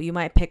those people, you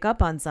might pick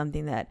up on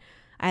something that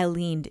I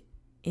leaned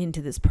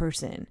into this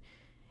person,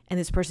 and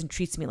this person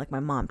treats me like my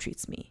mom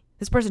treats me.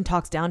 This person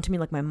talks down to me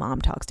like my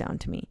mom talks down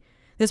to me.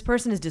 This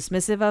person is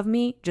dismissive of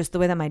me just the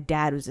way that my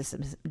dad was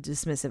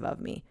dismissive of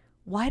me.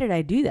 Why did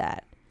I do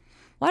that?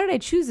 Why did I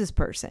choose this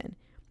person?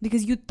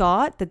 Because you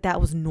thought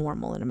that was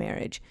normal in a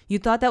marriage. You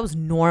thought that was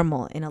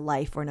normal in a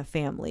life or in a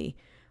family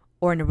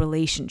or in a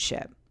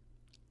relationship.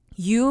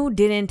 You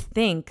didn't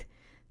think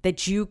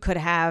that you could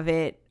have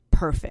it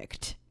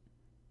perfect.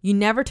 You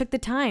never took the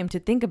time to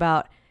think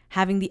about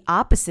having the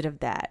opposite of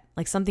that,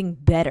 like something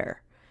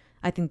better.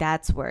 I think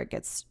that's where it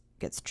gets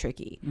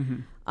tricky.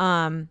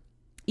 Mm-hmm.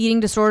 Eating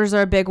disorders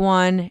are a big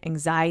one.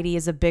 Anxiety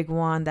is a big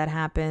one that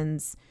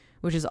happens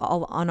which is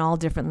all on all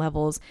different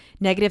levels.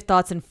 Negative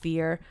thoughts and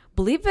fear.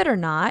 Believe it or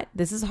not,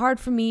 this is hard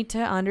for me to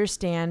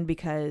understand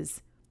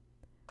because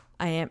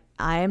I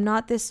am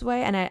not this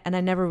way, and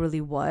I never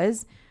really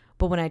was.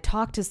 But when I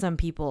talk to some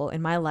people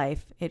in my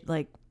life, it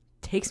like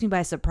takes me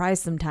by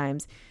surprise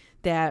sometimes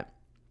that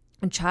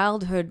a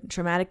childhood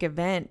traumatic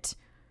event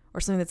or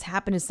something that's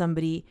happened to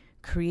somebody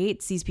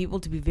creates these people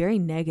to be very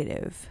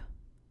negative.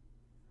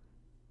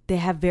 They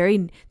have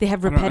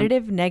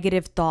repetitive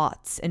negative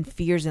thoughts and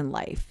fears in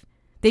life.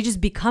 They just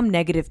become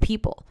negative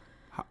people.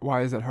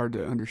 Why is that hard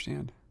to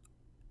understand?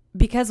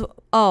 Because,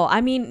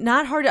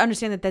 not hard to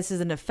understand that this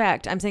is an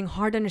effect. I'm saying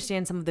hard to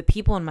understand some of the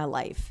people in my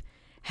life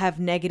have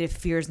negative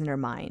fears in their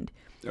mind.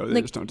 Oh,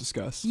 they just don't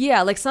discuss.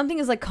 Yeah, like something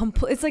is like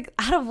it's like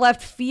out of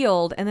left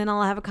field, and then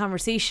I'll have a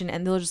conversation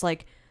and they'll just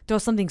like throw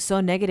something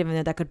so negative in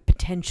there that could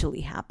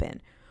potentially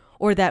happen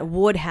or that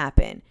would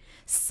happen.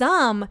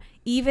 Some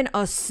even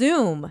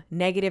assume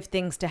negative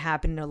things to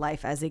happen in their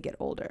life as they get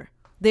older.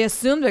 They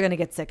assume they're going to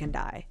get sick and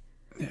die.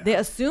 Yeah. They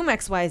assume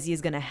XYZ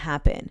is going to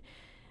happen.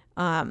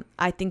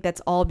 I think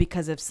that's all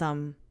because of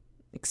some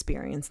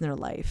experience in their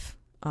life.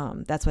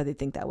 That's why they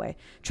think that way.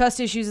 Trust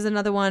issues is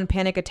another one.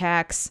 Panic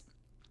attacks,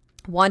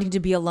 wanting to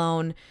be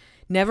alone,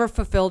 never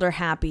fulfilled or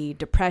happy,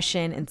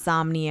 depression,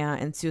 insomnia,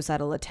 and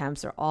suicidal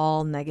attempts are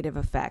all negative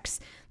effects.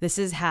 This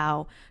is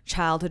how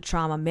childhood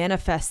trauma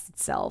manifests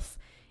itself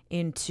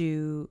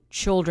into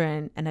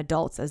children and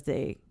adults as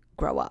they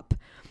grow up.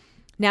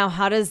 Now,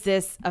 how does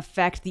this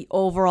affect the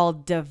overall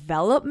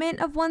development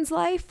of one's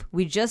life?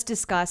 We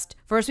discussed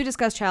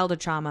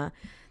childhood trauma.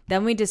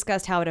 Then we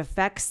discussed how it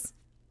affects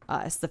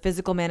us, the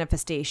physical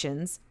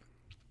manifestations.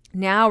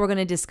 Now we're going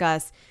to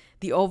discuss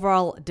the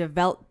overall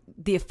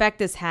the effect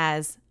this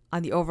has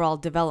on the overall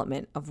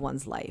development of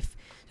one's life.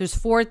 There's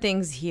 4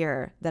 things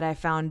here that I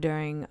found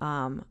during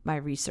my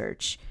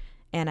research,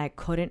 and I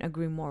couldn't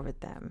agree more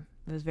with them.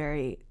 This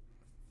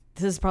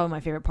is probably my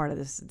favorite part of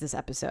this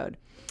episode.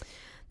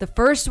 The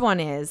first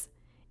one is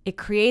it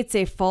creates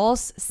a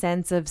false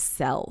sense of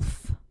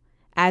self.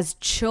 As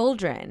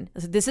children,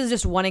 this is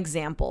just one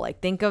example. Like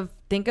think of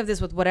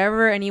this with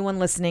whatever anyone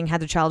listening had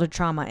their childhood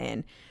trauma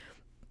in.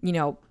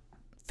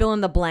 Fill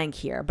in the blank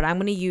here, but I'm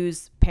going to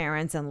use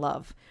parents and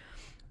love.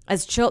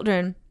 As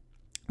children,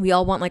 we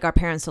all want like our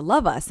parents to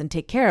love us and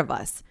take care of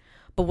us.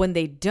 But when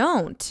they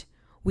don't,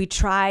 we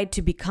try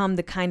to become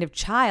the kind of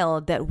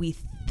child that we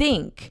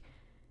think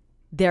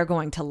they're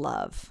going to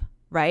love.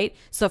 Right?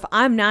 So if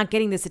I'm not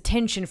getting this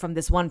attention from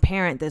this one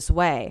parent this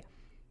way,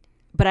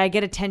 but I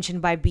get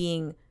attention by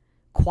being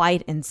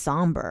quiet and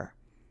somber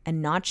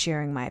and not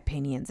sharing my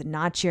opinions and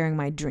not sharing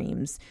my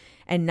dreams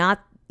and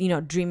not,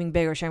 dreaming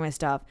big or sharing my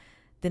stuff,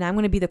 then I'm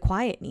going to be the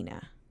quiet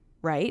Nina,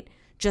 right?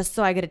 Just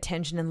so I get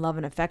attention and love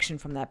and affection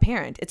from that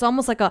parent. It's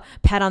almost like a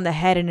pat on the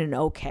head and an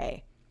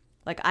okay.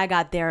 Like I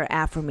got their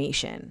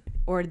affirmation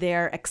or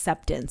their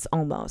acceptance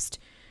almost.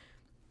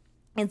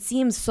 It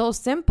seems so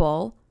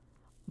simple,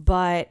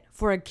 but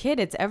for a kid,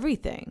 it's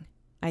everything,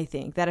 I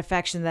think, that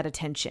affection, that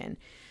attention.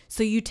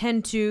 So you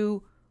tend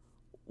to,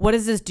 what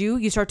does this do?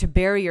 You start to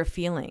bury your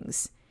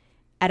feelings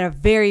at a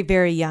very,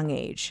 very young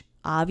age.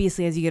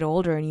 Obviously, as you get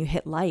older and you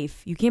hit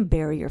life, you can't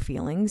bury your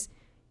feelings.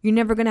 You're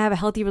never going to have a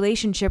healthy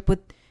relationship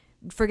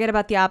forget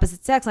about the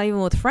opposite sex, not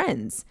even with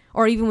friends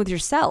or even with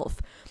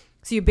yourself.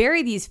 So you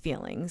bury these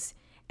feelings,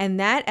 and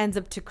that ends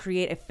up to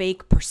create a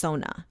fake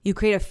persona. You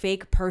create a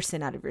fake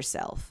person out of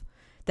yourself.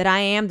 That I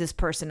am this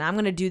person, I'm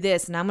going to do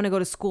this, and I'm going to go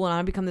to school, and I'm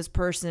going to become this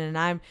person,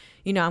 and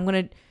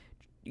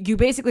you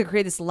basically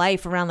create this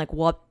life around like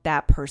what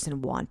that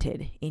person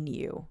wanted in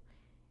you.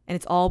 And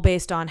it's all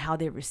based on how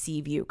they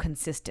receive you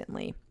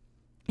consistently.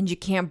 And you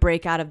can't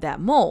break out of that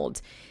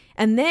mold.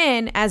 And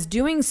then as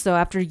doing so,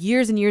 after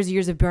years and years and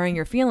years of burying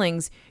your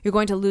feelings, you're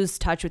going to lose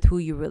touch with who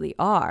you really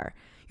are.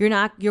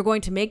 You're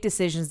going to make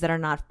decisions that are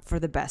not for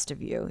the best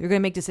of you. You're going to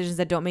make decisions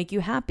that don't make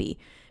you happy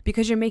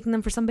because you're making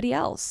them for somebody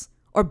else,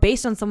 or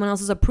based on someone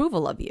else's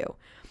approval of you.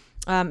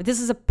 This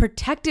is a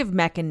protective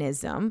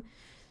mechanism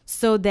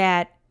so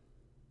that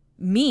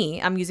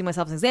I'm using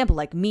myself as an example,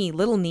 like me,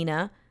 little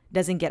Nina,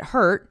 doesn't get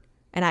hurt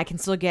and I can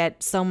still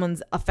get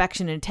someone's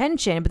affection and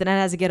attention. But then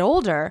as I get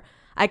older,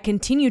 I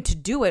continue to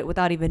do it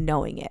without even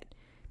knowing it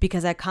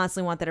because I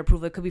constantly want that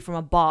approval. It could be from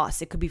a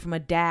boss. It could be from a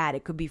dad.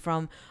 It could be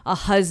from a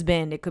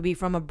husband. It could be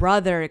from a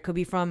brother. It could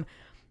be from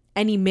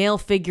any male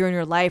figure in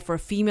your life or a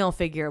female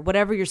figure,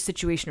 whatever your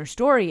situation or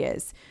story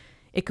is.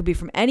 It could be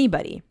from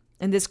anybody.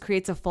 And this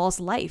creates a false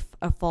life,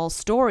 a false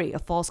story, a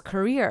false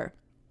career,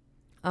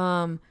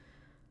 a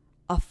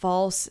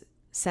false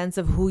sense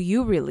of who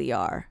you really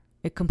are.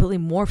 It completely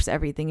morphs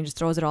everything and just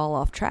throws it all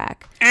off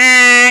track.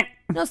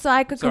 No, so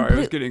I could I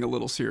was getting a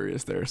little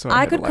serious there. So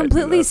I could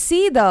completely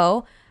see,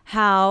 though,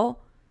 how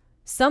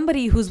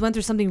somebody who's went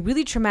through something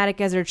really traumatic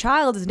as their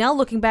child is now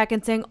looking back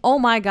and saying, oh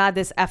my God,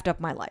 this effed up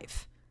my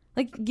life.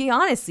 Like,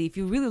 honestly, if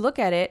you really look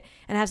at it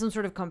and have some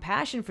sort of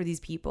compassion for these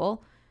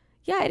people,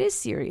 yeah, it is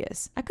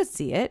serious. I could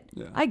see it.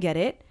 Yeah. I get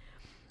it.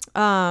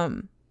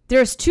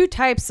 There's 2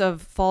 types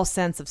of false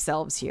sense of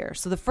selves here.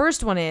 So the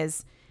first one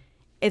is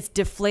it's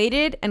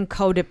deflated and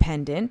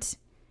codependent.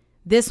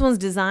 This one's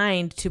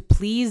designed to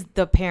please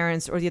the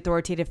parents or the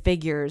authoritative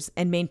figures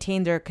and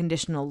maintain their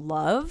conditional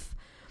love.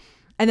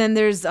 And then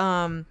there's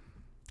the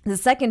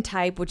second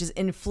type, which is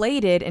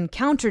inflated and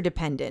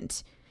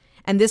counter-dependent.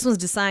 And this one's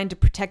designed to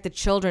protect the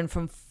children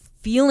from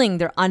feeling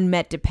their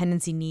unmet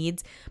dependency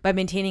needs by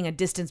maintaining a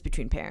distance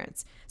between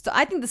parents. So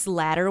I think this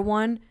latter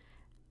one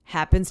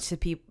happens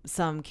to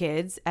some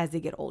kids as they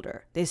get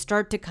older. They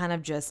start to kind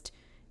of just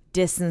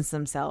distance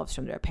themselves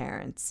from their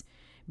parents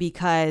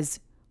because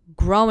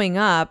growing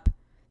up,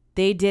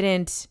 their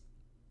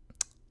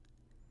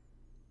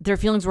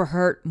feelings were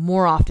hurt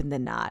more often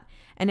than not.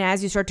 And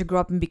as you start to grow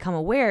up and become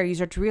aware, you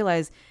start to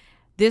realize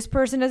this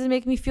person doesn't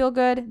make me feel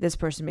good. This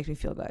person makes me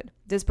feel good.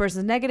 This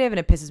person's negative and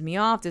it pisses me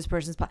off. This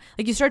person's like,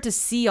 you start to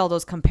see all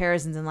those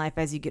comparisons in life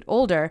as you get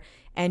older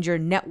and your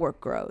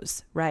network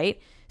grows,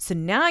 right? So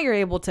now you're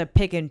able to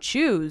pick and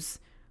choose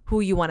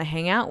who you want to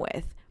hang out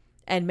with.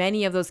 And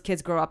many of those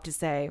kids grow up to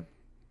say,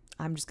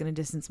 I'm just going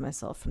to distance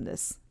myself from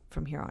this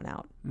from here on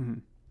out.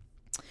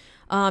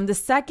 Mm-hmm. The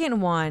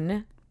second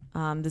one,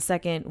 the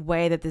second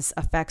way that this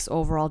affects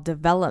overall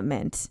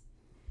development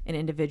in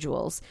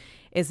individuals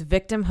is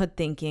victimhood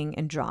thinking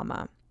and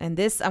drama. And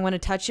this, I'm going to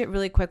touch it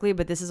really quickly,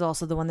 but this is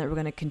also the one that we're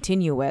going to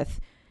continue with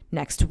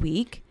next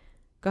week.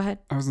 Go ahead.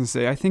 I was going to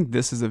say, I think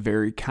this is a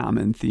very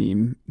common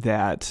theme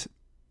that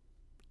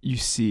you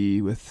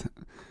see with,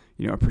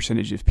 a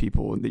percentage of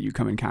people that you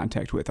come in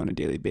contact with on a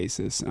daily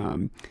basis.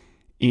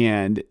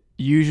 And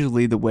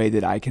usually the way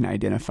that I can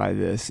identify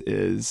this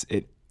is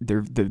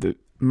the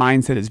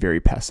mindset is very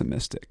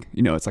pessimistic.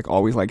 It's like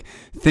always like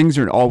things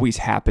are always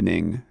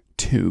happening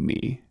to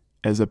me,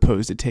 as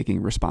opposed to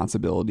taking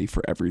responsibility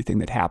for everything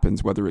that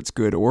happens, whether it's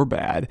good or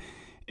bad,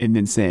 and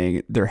then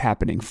saying they're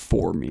happening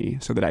for me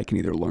so that I can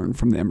either learn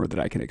from them or that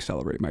I can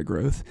accelerate my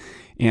growth.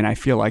 And I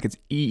feel like it's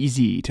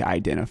easy to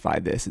identify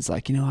this. It's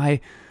like,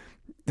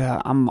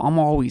 I'm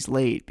always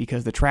late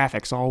because the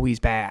traffic's always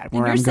bad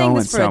where I'm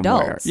going somewhere.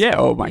 Adults. Yeah.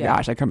 Oh my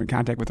gosh. I come in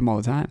contact with them all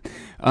the time.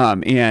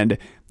 And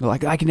they're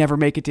like, I can never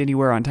make it to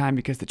anywhere on time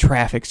because the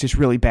traffic's just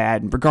really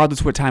bad. And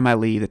regardless what time I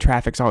leave, the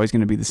traffic's always going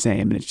to be the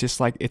same. And it's just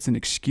like, it's an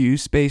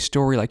excuse-based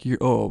story. Like,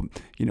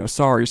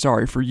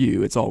 sorry for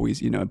you. It's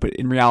always, but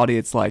in reality,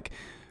 it's like,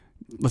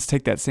 let's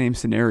take that same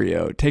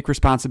scenario. Take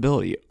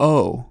responsibility.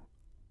 Oh,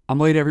 I'm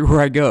late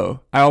everywhere I go.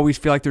 I always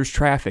feel like there's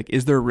traffic.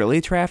 Is there really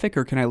traffic,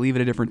 or can I leave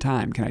at a different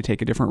time? Can I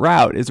take a different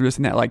route? Is there this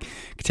and that? Like,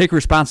 take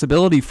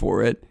responsibility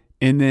for it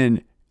and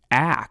then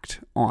act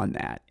on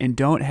that. And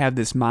don't have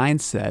this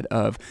mindset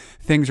of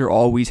things are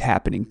always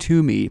happening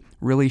to me.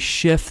 Really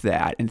shift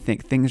that and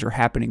think things are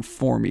happening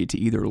for me to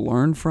either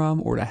learn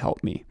from or to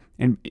help me.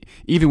 And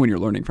even when you're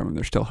learning from them,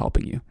 they're still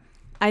helping you.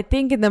 I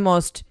think in the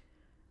most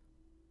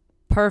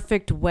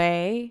perfect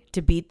way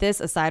to beat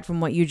this, aside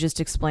from what you just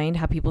explained,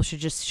 how people should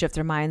just shift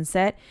their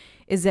mindset,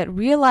 is that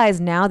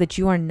realize now that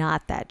you are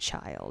not that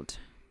child.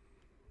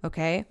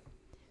 Okay?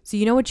 So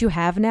you know what you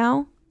have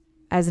now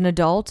as an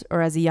adult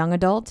or as a young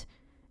adult,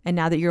 and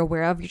now that you're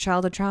aware of your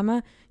childhood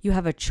trauma, you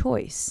have a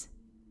choice.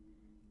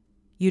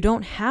 You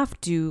don't have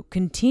to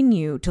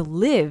continue to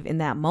live in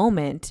that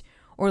moment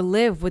or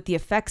live with the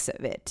effects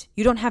of it.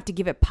 You don't have to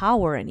give it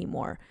power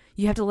anymore.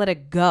 You have to let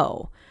it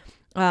go.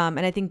 And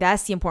I think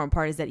that's the important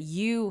part, is that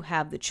you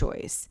have the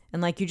choice. And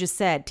like you just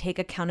said, take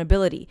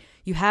accountability.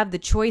 You have the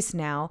choice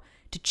now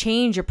to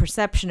change your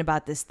perception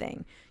about this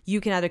thing. You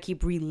can either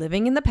keep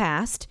reliving in the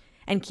past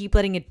and keep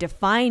letting it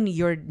define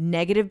your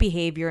negative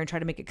behavior and try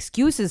to make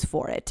excuses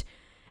for it.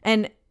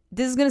 And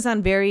this is going to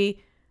sound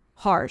very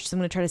harsh, so I'm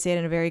going to try to say it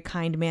in a very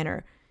kind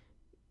manner.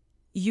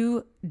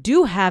 You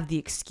do have the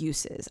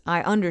excuses.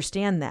 I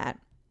understand that.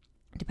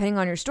 Depending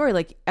on your story,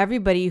 like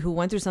everybody who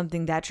went through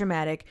something that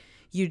traumatic,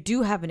 you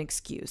do have an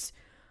excuse.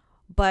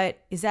 But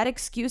is that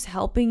excuse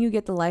helping you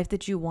get the life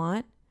that you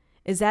want?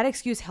 Is that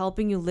excuse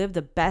helping you live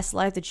the best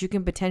life that you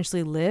can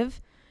potentially live?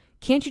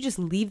 Can't you just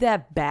leave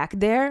that back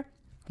there?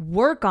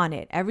 Work on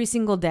it every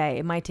single day.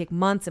 It might take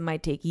months. It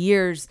might take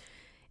years.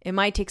 It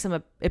might take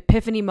some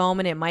epiphany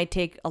moment. It might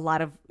take a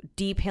lot of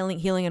deep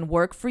healing and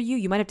work for you.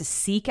 You might have to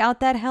seek out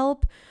that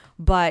help,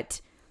 but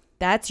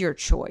that's your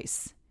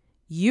choice.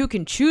 You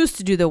can choose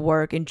to do the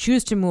work and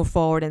choose to move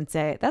forward and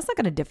say, that's not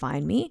going to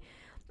define me.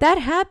 That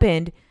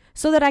happened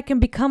so that I can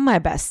become my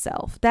best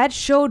self. That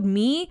showed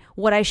me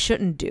what I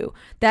shouldn't do.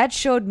 That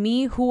showed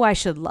me who I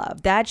should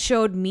love. That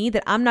showed me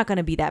that I'm not going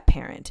to be that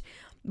parent.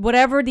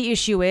 Whatever the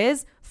issue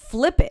is,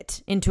 flip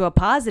it into a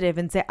positive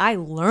and say, I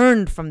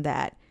learned from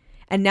that.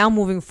 And now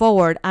moving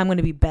forward, I'm going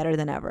to be better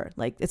than ever.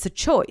 Like, it's a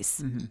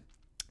choice.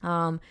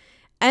 Mm-hmm.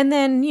 And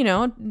then,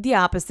 the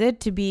opposite,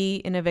 to be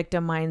in a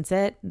victim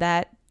mindset,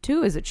 that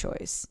too is a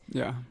choice.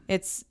 Yeah.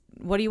 It's,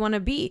 what do you want to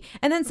be?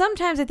 And then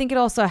sometimes I think it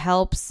also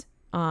helps.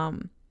 How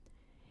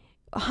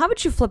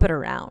about you flip it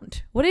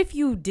around? What if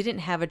you didn't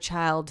have a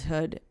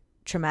childhood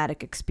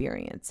traumatic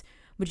experience,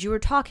 but you were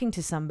talking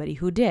to somebody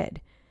who did?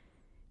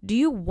 Do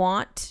you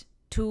want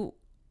to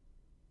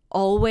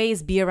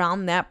always be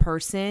around that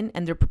person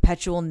and their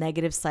perpetual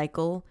negative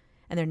cycle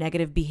and their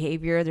negative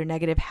behavior, their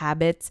negative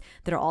habits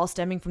that are all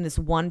stemming from this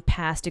one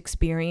past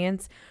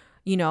experience?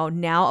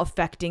 now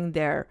affecting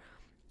their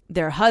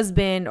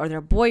husband or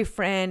their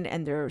boyfriend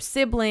and their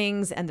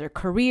siblings and their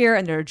career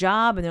and their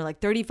job, and they're like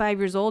 35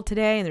 years old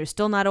today and they're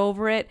still not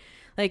over it.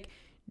 Like,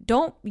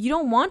 you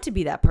don't want to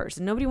be that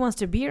person. Nobody wants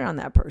to be around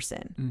that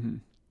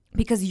person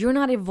because you're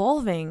not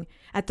evolving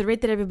at the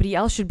rate that everybody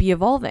else should be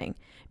evolving,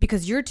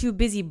 because you're too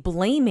busy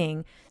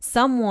blaming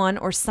someone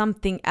or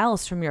something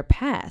else from your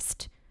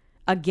past.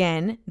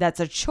 Again, that's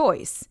a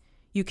choice.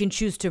 You can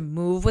choose to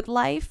move with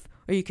life,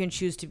 or you can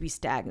choose to be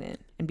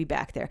stagnant and be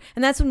back there.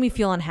 And that's when we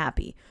feel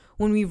unhappy,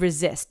 when we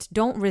resist.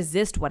 Don't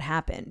resist what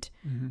happened.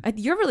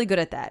 You're really good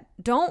at that.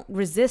 Don't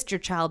resist your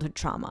childhood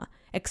trauma.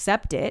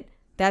 Accept it.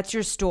 That's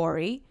your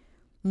story.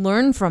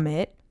 Learn from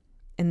it,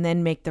 and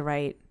then make the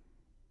right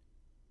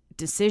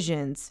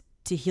decisions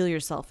to heal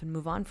yourself and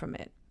move on from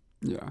it.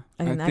 Yeah.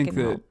 I think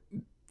that help.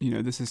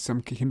 This is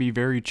can be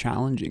very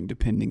challenging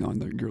depending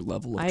on your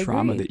level of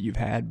trauma that you've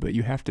had, but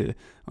you have to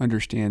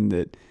understand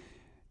that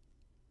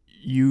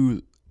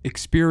you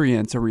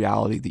experience a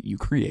reality that you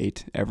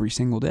create every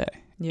single day.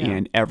 Yeah.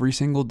 And every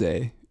single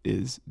day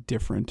is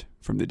different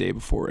from the day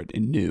before it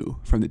and new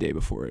from the day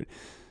before it.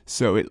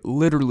 So it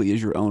literally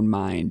is your own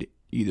mind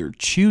either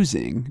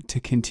choosing to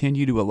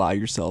continue to allow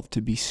yourself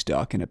to be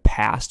stuck in a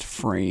past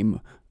frame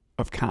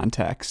of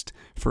context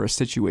for a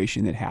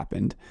situation that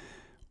happened,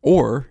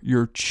 or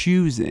you're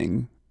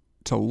choosing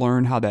to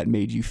learn how that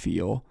made you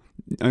feel,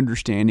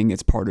 understanding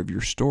it's part of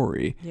your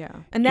story. Yeah.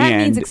 And that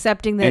means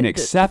accepting that. And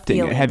accepting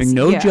it, having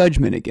no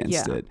judgment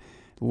against it,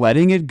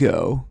 letting it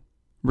go,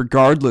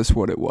 regardless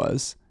what it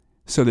was,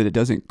 so that it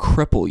doesn't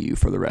cripple you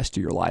for the rest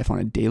of your life on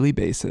a daily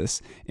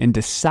basis, and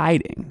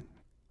deciding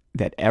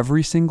that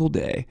every single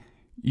day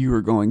you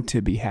are going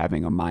to be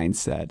having a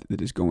mindset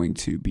that is going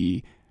to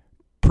be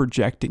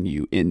projecting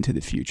you into the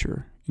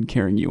future and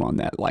carrying you on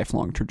that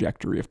lifelong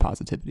trajectory of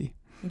positivity.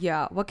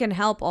 Yeah. What can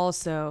help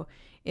also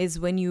is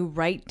when you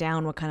write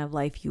down what kind of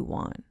life you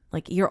want,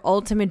 like your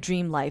ultimate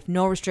dream life,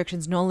 no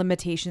restrictions, no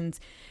limitations,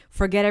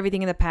 forget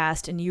everything in the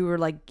past. And you were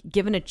like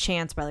given a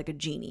chance by like a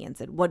genie and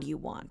said, what do you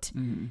want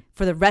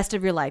for the rest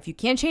of your life? You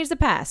can't change the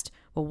past,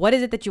 but what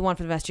is it that you want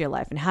for the rest of your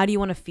life? And how do you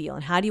want to feel?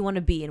 And how do you want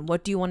to be? And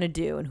what do you want to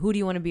do? And who do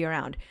you want to be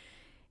around?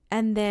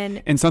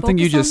 And something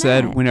you just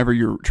said, whenever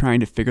you're trying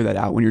to figure that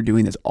out, when you're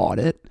doing this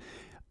audit,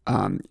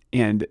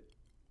 and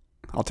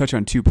I'll touch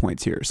on 2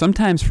 points here.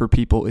 Sometimes for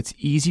people, it's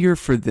easier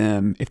for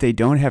them, if they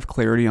don't have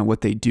clarity on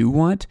what they do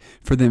want,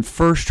 for them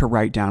first to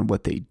write down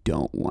what they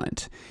don't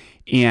want.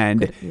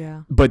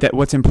 But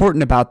what's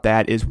important about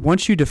that is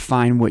once you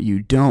define what you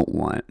don't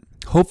want,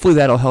 hopefully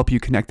that'll help you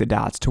connect the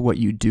dots to what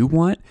you do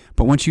want.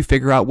 But once you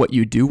figure out what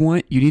you do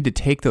want, you need to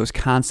take those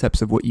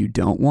concepts of what you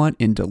don't want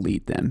and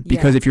delete them.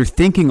 Because if you're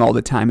thinking all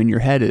the time in your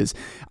head is,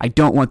 I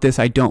don't want this,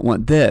 I don't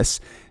want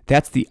this,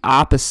 that's the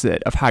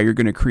opposite of how you're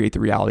going to create the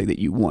reality that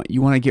you want.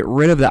 You want to get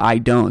rid of the I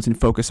don'ts and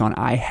focus on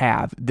I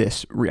have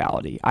this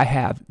reality. I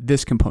have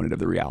this component of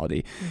the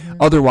reality.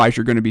 Otherwise,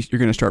 you're going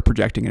to start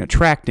projecting and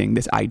attracting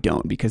this I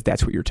don't, because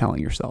that's what you're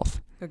telling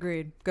yourself.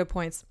 Agreed. Good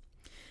points.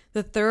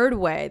 The third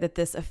way that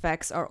this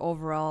affects our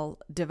overall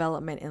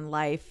development in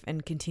life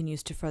and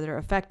continues to further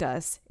affect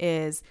us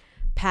is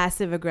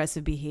passive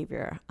aggressive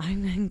behavior.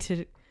 I'm going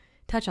to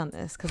touch on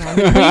this because I'm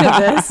in need of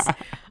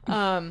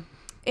this.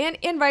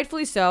 And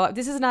rightfully so.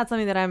 This is not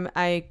something that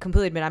I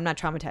completely admit I'm not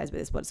traumatized by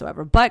this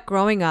whatsoever. But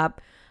growing up,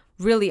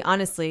 really,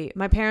 honestly,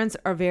 my parents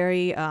are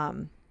very,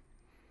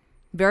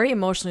 very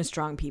emotionally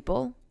strong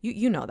people.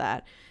 You know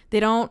that.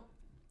 They don't,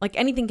 like,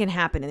 anything can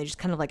happen and they just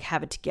kind of like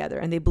have it together,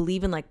 and they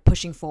believe in like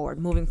pushing forward,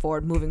 moving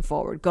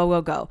forward,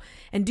 go,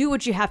 and do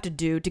what you have to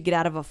do to get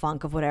out of a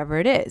funk of whatever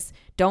it is.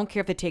 Don't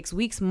care if it takes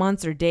weeks,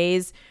 months, or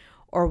days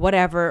or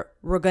whatever.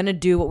 We're going to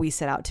do what we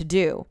set out to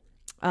do.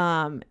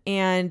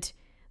 And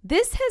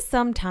this has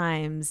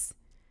sometimes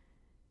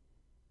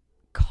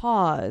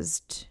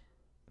caused,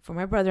 for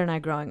my brother and I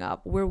growing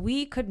up, where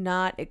we could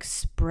not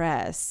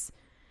express,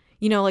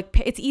 like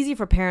it's easy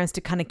for parents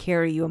to kind of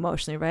carry you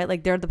emotionally, right?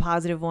 Like they're the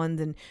positive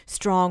ones and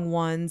strong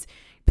ones.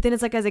 But then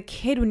it's like as a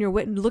kid, when you're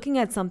looking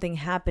at something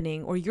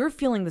happening or you're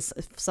feeling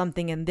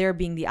something and they're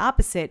being the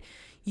opposite,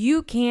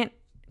 you can't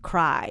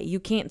cry.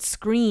 You can't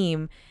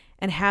scream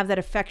and have that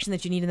affection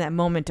that you need in that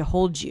moment to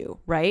hold you,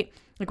 right?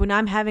 Like when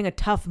I'm having a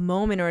tough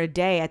moment or a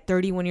day at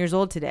 31 years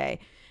old today,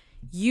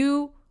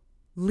 you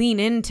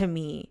lean into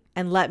me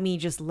and let me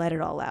just let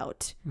it all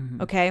out.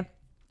 Okay.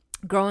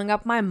 Growing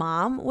up, my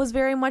mom was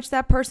very much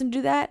that person to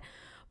do that.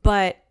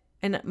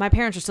 And my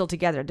parents are still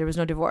together. There was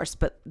no divorce,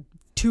 but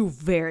two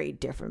very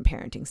different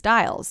parenting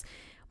styles.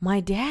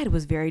 My dad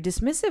was very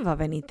dismissive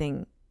of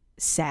anything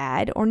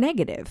sad or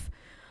negative.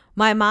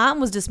 My mom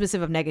was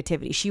dismissive of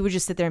negativity. She would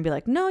just sit there and be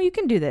like, no, you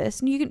can do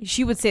this. And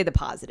she would say the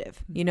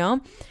positive,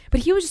 but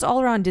he was just all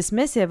around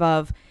dismissive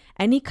of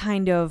any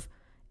kind of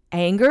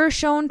anger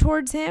shown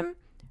towards him,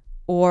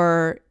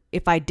 or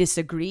if I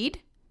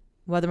disagreed,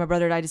 whether my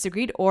brother and I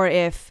disagreed, or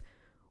if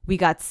we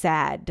got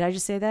sad. Did I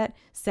just say that?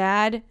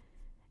 Sad,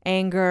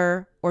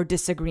 anger, or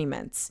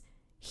disagreements.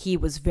 He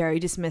was very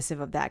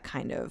dismissive of that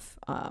kind of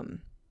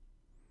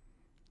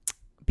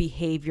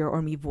behavior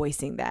or me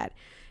voicing that.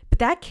 But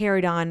that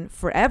carried on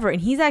forever.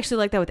 And he's actually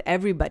like that with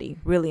everybody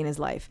really in his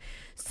life.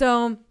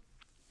 So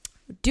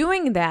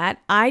doing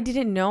that, I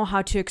didn't know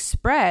how to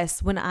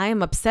express when I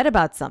am upset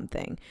about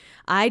something.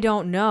 I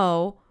don't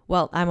know.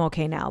 Well, I'm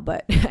okay now,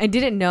 but I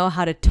didn't know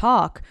how to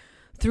talk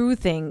through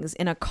things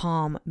in a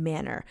calm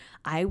manner.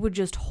 I would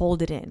just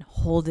hold it in,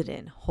 hold it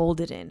in,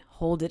 hold it in,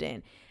 hold it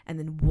in, and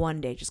then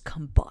one day just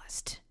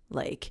combust.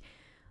 Like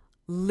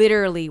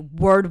literally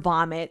word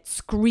vomit,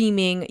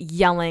 screaming,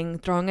 yelling,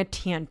 throwing a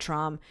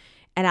tantrum.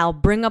 And I'll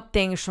bring up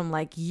things from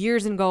like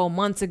years ago,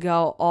 months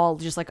ago, all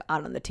just like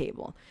out on the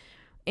table.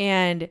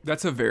 And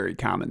that's a very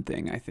common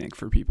thing, I think,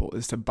 for people,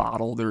 is to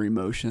bottle their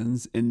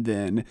emotions, and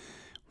then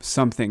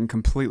something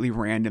completely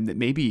random that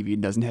maybe even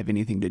doesn't have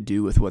anything to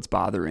do with what's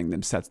bothering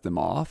them sets them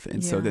off.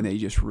 And so then they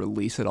just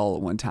release it all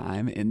at one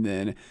time, and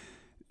then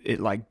it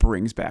like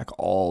brings back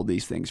all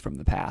these things from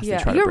the past. Yeah,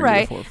 they try to you're bring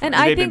right. To the forefront. And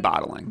they've I think, been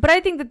bottling. But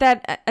I think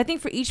I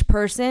think for each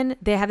person,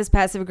 they have this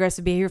passive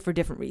aggressive behavior for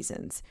different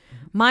reasons.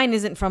 Mine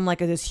isn't from like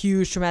this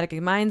huge traumatic.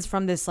 Mine's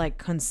from this like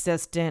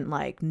consistent,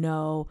 like,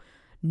 no,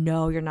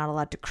 you're not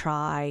allowed to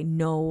cry.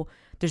 No,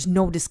 there's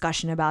no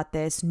discussion about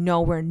this.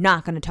 No, we're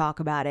not going to talk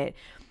about it.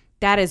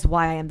 That is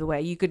why I am the way.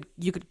 You could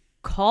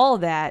call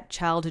that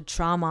childhood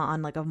trauma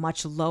on like a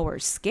much lower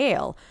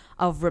scale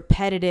of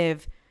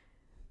repetitive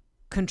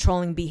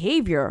controlling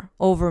behavior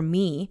over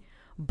me,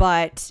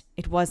 but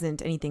it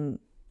wasn't anything,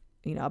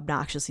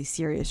 obnoxiously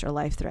serious or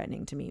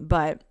life-threatening to me.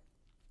 But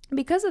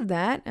because of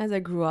that, as I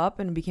grew up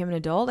and became an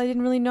adult, I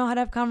didn't really know how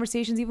to have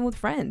conversations even with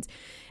friends.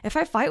 If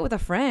I fight with a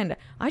friend,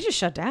 I just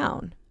shut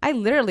down. I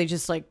literally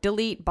just like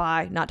delete,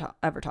 bye, not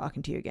ever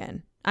talking to you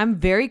again. I'm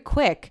very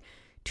quick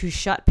to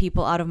shut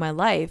people out of my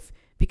life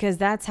because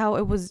that's how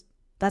it was.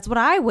 That's what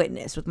I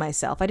witnessed with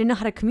myself. I didn't know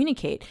how to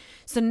communicate.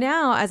 So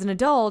now as an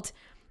adult,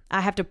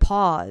 I have to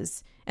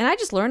pause. And I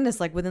just learned this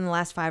like within the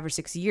last 5 or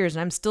 6 years,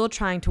 and I'm still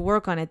trying to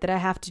work on it, that I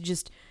have to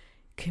just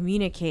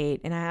communicate,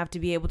 and I have to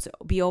be able to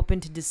be open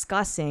to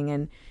discussing.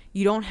 And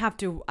I don't have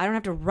to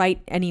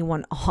write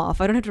anyone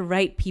off. I don't have to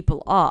write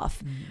people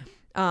off.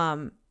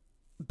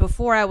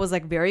 Before I was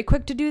like very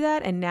quick to do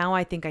that. And now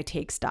I think I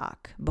take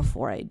stock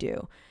before I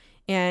do.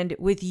 And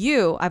with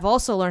you, I've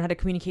also learned how to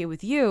communicate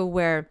with you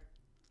where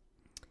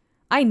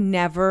I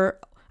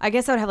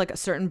guess I would have like a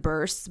certain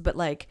bursts, but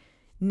like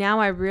now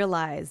I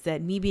realize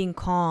that me being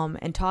calm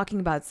and talking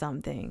about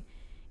something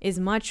is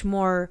much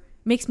more,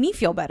 makes me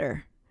feel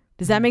better.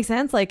 Does that make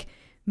sense? Like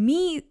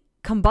me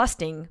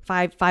combusting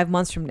five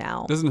months from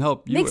now doesn't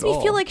help you makes at me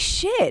all. feel like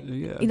shit.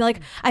 Yeah. Like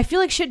I feel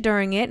like shit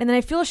during it, and then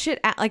I feel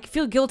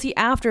feel guilty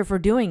after for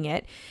doing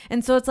it.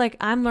 And so it's like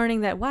I'm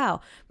learning that, wow,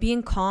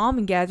 being calm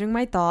and gathering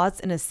my thoughts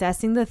and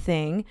assessing the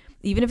thing,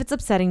 even if it's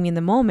upsetting me in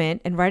the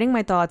moment, and writing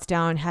my thoughts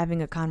down and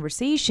having a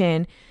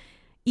conversation,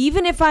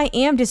 even if I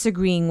am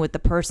disagreeing with the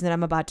person that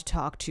I'm about to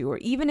talk to, or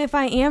even if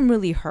I am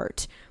really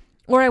hurt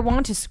or I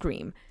want to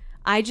scream,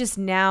 I just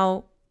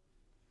now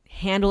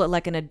handle it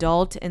like an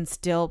adult and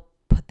still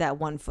put that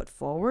one foot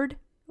forward,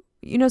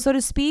 so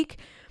to speak.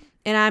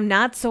 And I'm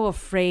not so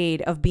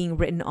afraid of being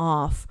written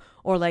off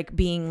or like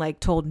being like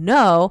told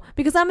no,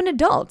 because I'm an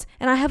adult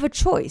and I have a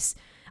choice.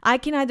 I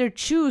can either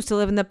choose to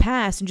live in the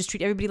past and just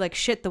treat everybody like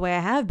shit the way I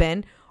have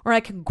been, or I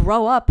can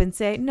grow up and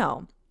say,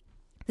 no,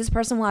 this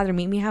person will either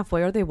meet me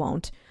halfway or they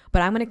won't,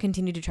 but I'm going to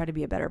continue to try to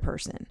be a better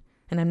person.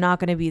 And I'm not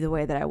going to be the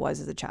way that I was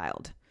as a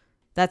child.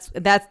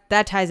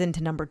 That ties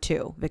into number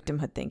 2,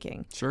 victimhood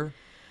thinking. Sure.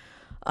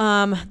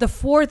 The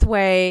fourth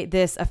way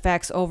this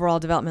affects overall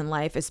development in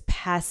life is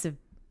passive.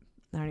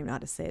 I don't even know how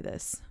to say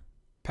this.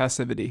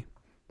 Passivity.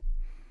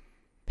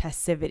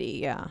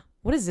 Yeah.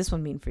 What does this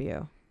one mean for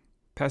you?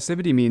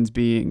 Passivity means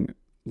being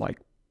like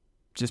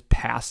just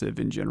passive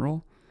in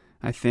general.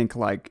 I think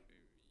like,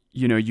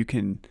 you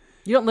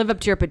don't live up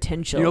to your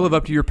potential. You don't live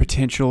up to your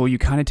potential. You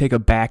kind of take a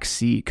back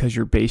seat because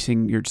you're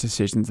basing your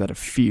decisions out of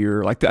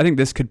fear. Like I think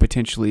this could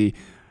potentially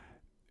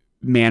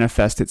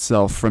manifest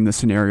itself from the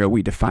scenario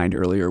we defined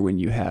earlier, when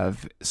you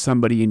have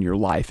somebody in your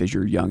life as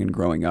you're young and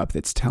growing up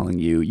that's telling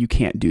you, you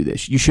can't do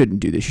this, you shouldn't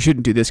do this, you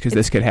shouldn't do this because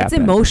this could happen.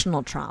 It's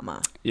emotional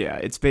trauma. Yeah,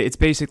 it's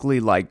basically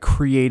like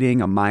creating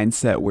a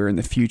mindset where in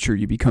the future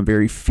you become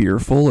very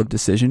fearful of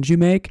decisions you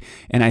make.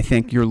 And I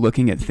think you're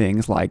looking at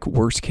things like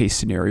worst case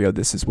scenario,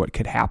 this is what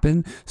could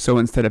happen. So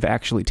instead of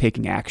actually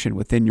taking action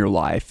within your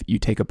life, you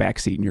take a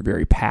backseat and you're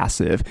very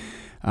passive.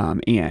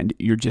 And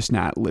you're just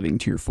not living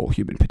to your full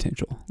human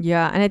potential.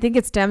 Yeah. And I think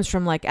it stems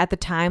from like at the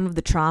time of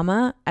the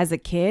trauma as a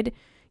kid,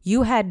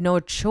 you had no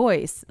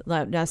choice.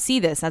 Now see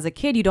this, as a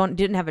kid, you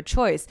didn't have a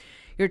choice.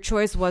 Your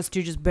choice was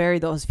to just bury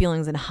those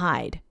feelings and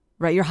hide,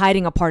 right? You're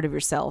hiding a part of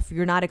yourself.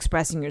 You're not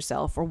expressing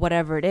yourself or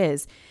whatever it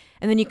is.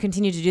 And then you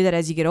continue to do that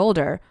as you get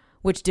older,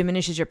 which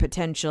diminishes your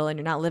potential, and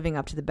you're not living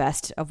up to the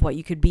best of what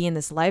you could be in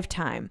this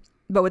lifetime.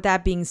 But with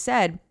that being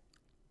said,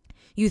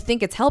 you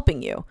think it's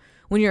helping you.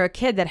 When you're a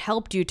kid, that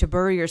helped you to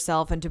bury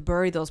yourself and to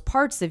bury those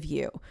parts of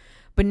you.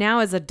 But now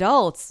as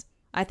adults,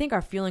 I think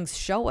our feelings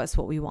show us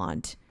what we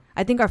want.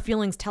 I think our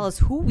feelings tell us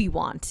who we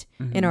want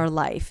in our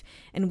life,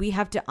 and we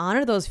have to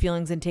honor those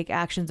feelings and take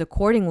actions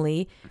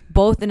accordingly,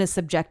 both in a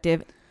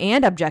subjective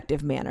and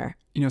objective manner.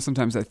 You know,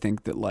 sometimes I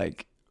think that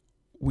like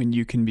when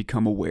you can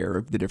become aware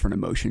of the different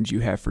emotions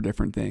you have for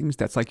different things,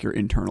 that's like your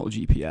internal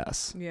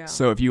GPS. Yeah.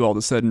 So if you all of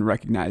a sudden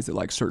recognize that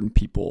like certain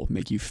people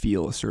make you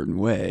feel a certain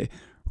way,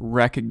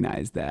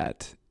 recognize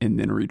that and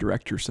then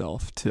redirect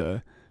yourself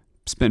to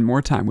spend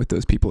more time with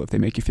those people if they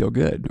make you feel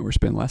good, or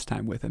spend less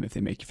time with them if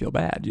they make you feel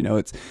bad. You know,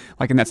 it's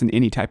like, and that's in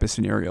any type of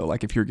scenario.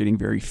 Like if you're getting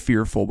very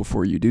fearful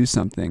before you do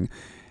something,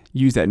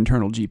 use that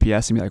internal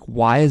GPS and be like,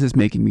 why is this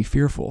making me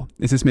fearful?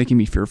 Is this making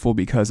me fearful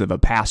because of a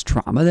past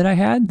trauma that I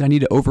had that I need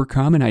to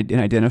overcome and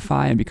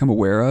identify and become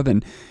aware of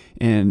and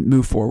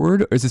move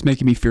forward? Or is this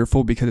making me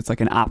fearful because it's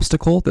like an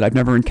obstacle that I've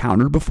never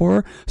encountered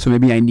before? So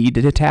maybe I need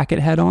to attack it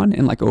head on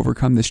and like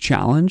overcome this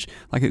challenge.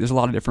 Like there's a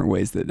lot of different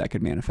ways that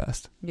could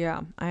manifest.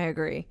 Yeah, I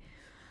agree.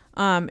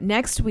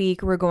 Next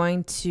week, we're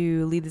going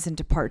to lead this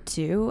into part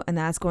 2, and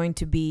that's going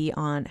to be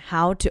on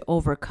how to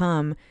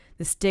overcome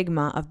the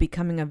stigma of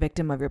becoming a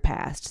victim of your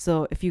past.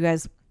 So if you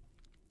guys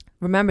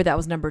remember, that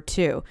was number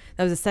 2.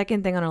 That was the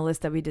second thing on our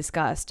list that we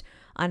discussed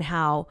on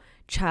how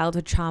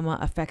childhood trauma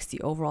affects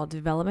the overall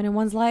development in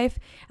one's life.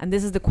 And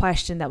this is the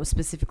question that was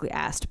specifically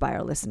asked by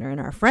our listener and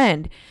our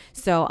friend.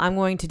 So I'm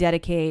going to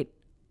dedicate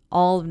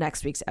all of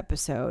next week's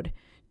episode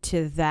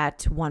to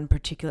that one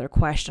particular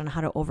question on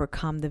how to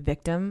overcome the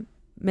victim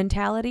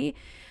mentality.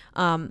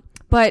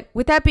 But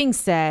with that being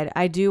said,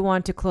 I do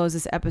want to close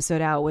this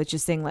episode out with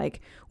just saying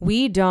like,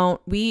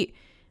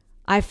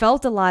 I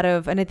felt a lot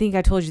of, and I think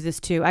I told you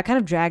this too, I kind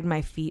of dragged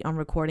my feet on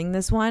recording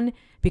this one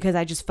because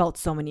I just felt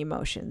so many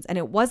emotions. And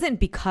it wasn't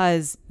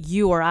because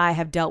you or I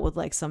have dealt with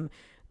like some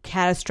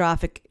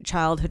catastrophic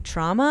childhood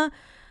trauma.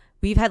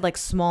 We've had like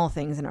small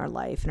things in our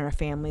life and our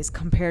families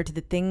compared to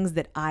the things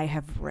that I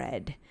have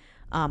read.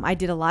 I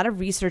did a lot of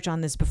research on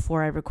this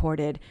before I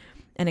recorded,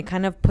 and it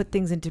kind of put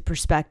things into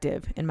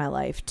perspective in my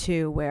life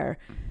too, where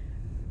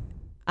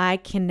I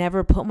can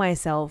never put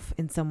myself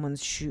in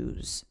someone's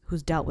shoes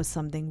who's dealt with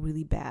something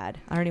really bad.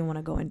 I don't even want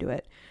to go into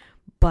it,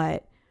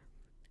 but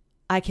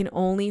I can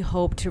only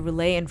hope to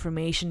relay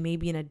information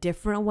maybe in a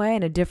different way,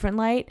 in a different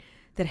light,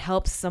 that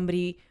helps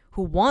somebody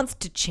who wants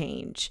to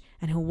change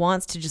and who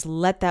wants to just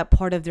let that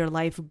part of their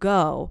life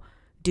go,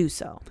 do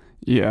so.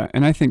 Yeah.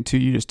 And I think too,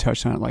 you just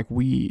touched on it. Like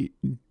we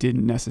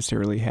didn't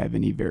necessarily have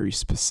any very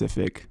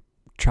specific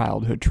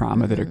childhood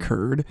trauma that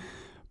occurred.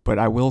 But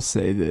I will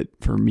say that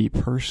for me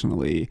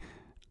personally,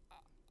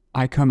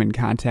 I come in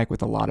contact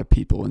with a lot of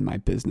people in my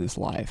business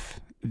life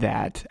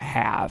that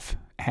have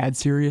had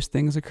serious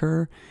things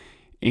occur.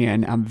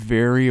 And I'm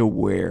very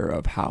aware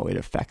of how it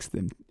affects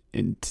them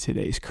in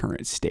today's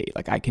current state.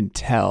 Like I can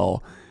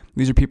tell,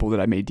 these are people that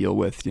I may deal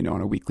with, you know,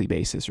 on a weekly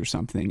basis or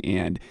something.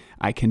 And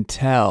I can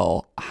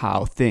tell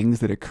how things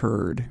that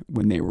occurred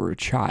when they were a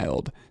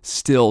child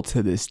still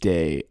to this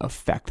day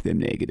affect them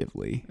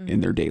negatively in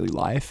their daily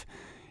life.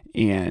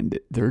 And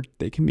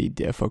they can be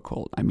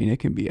difficult. I mean, it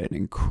can be an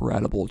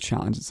incredible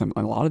challenge.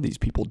 A lot of these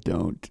people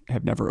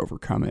have never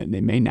overcome it, and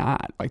they may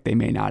not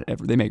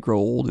ever. They may grow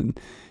old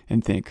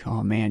and think,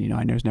 oh man, you know,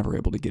 I was never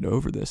able to get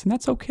over this, and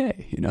that's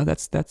okay. You know,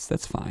 that's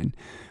fine.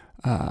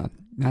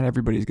 Not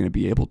everybody's going to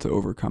be able to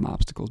overcome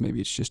obstacles.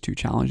 Maybe it's just too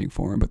challenging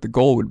for them, but the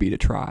goal would be to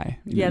try.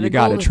 You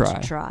got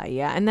to try.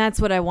 Yeah. And that's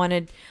what I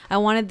wanted. I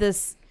wanted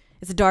this,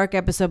 it's a dark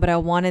episode, but I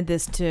wanted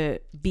this to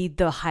be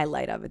the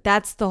highlight of it.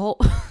 That's the whole,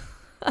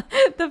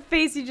 the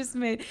face you just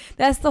made.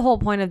 That's the whole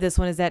point of this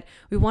one, is that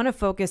we want to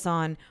focus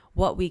on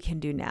what we can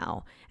do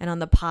now and on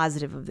the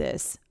positive of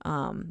this.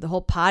 The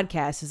whole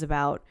podcast is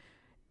about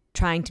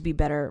trying to be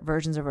better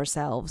versions of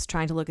ourselves,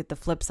 trying to look at the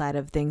flip side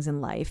of things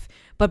in life.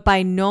 But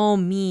by no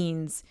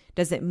means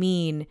does it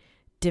mean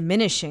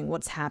diminishing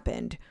what's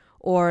happened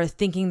or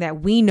thinking that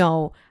we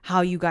know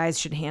how you guys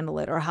should handle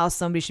it or how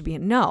somebody should be.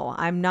 No,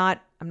 I'm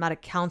not a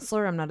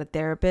counselor. I'm not a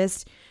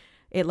therapist.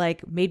 It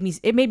made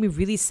me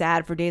really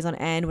sad for days on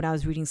end when I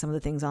was reading some of the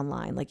things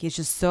online. Like, it's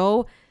just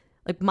so,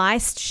 like, my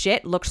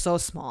shit looked so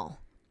small.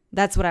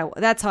 That's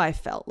how I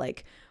felt.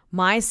 Like,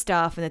 my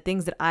stuff and the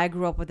things that I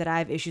grew up with, that I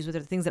have issues with, or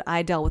the things that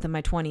I dealt with in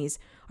my 20s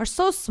are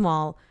so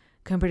small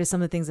compared to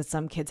some of the things that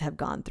some kids have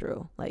gone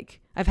through. Like,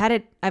 I've had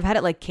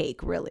it like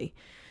cake, really.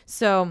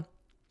 So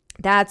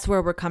that's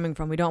where we're coming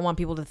from. We don't want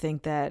people to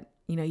think that,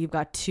 you know, you've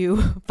got two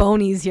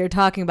phonies here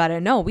talking about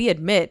it. No, we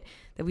admit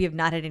that we have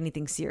not had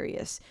anything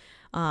serious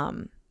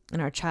in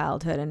our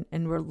childhood,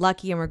 and we're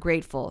lucky and we're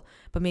grateful,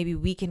 but maybe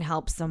we can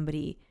help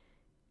somebody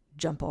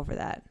jump over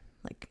that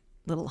like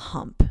little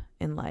hump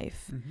in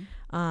life.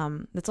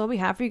 That's all we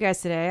have for you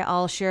guys today.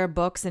 I'll share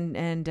books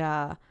and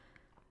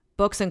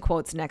books and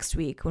quotes next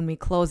week when we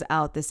close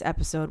out this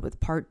episode with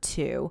part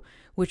 2,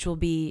 which will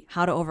be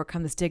how to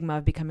overcome the stigma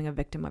of becoming a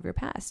victim of your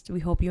past.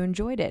 We hope you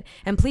enjoyed it,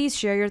 and please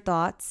share your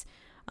thoughts,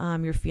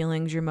 your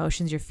feelings, your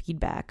emotions, your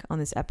feedback on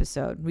this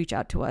episode. Reach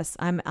out to us.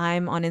 I'm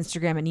on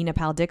Instagram at Nina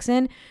Pal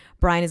Dixon.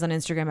 Brian is on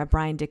Instagram at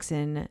Brian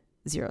Dixon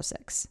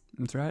 06.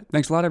 That's right.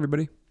 Thanks a lot,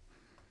 everybody.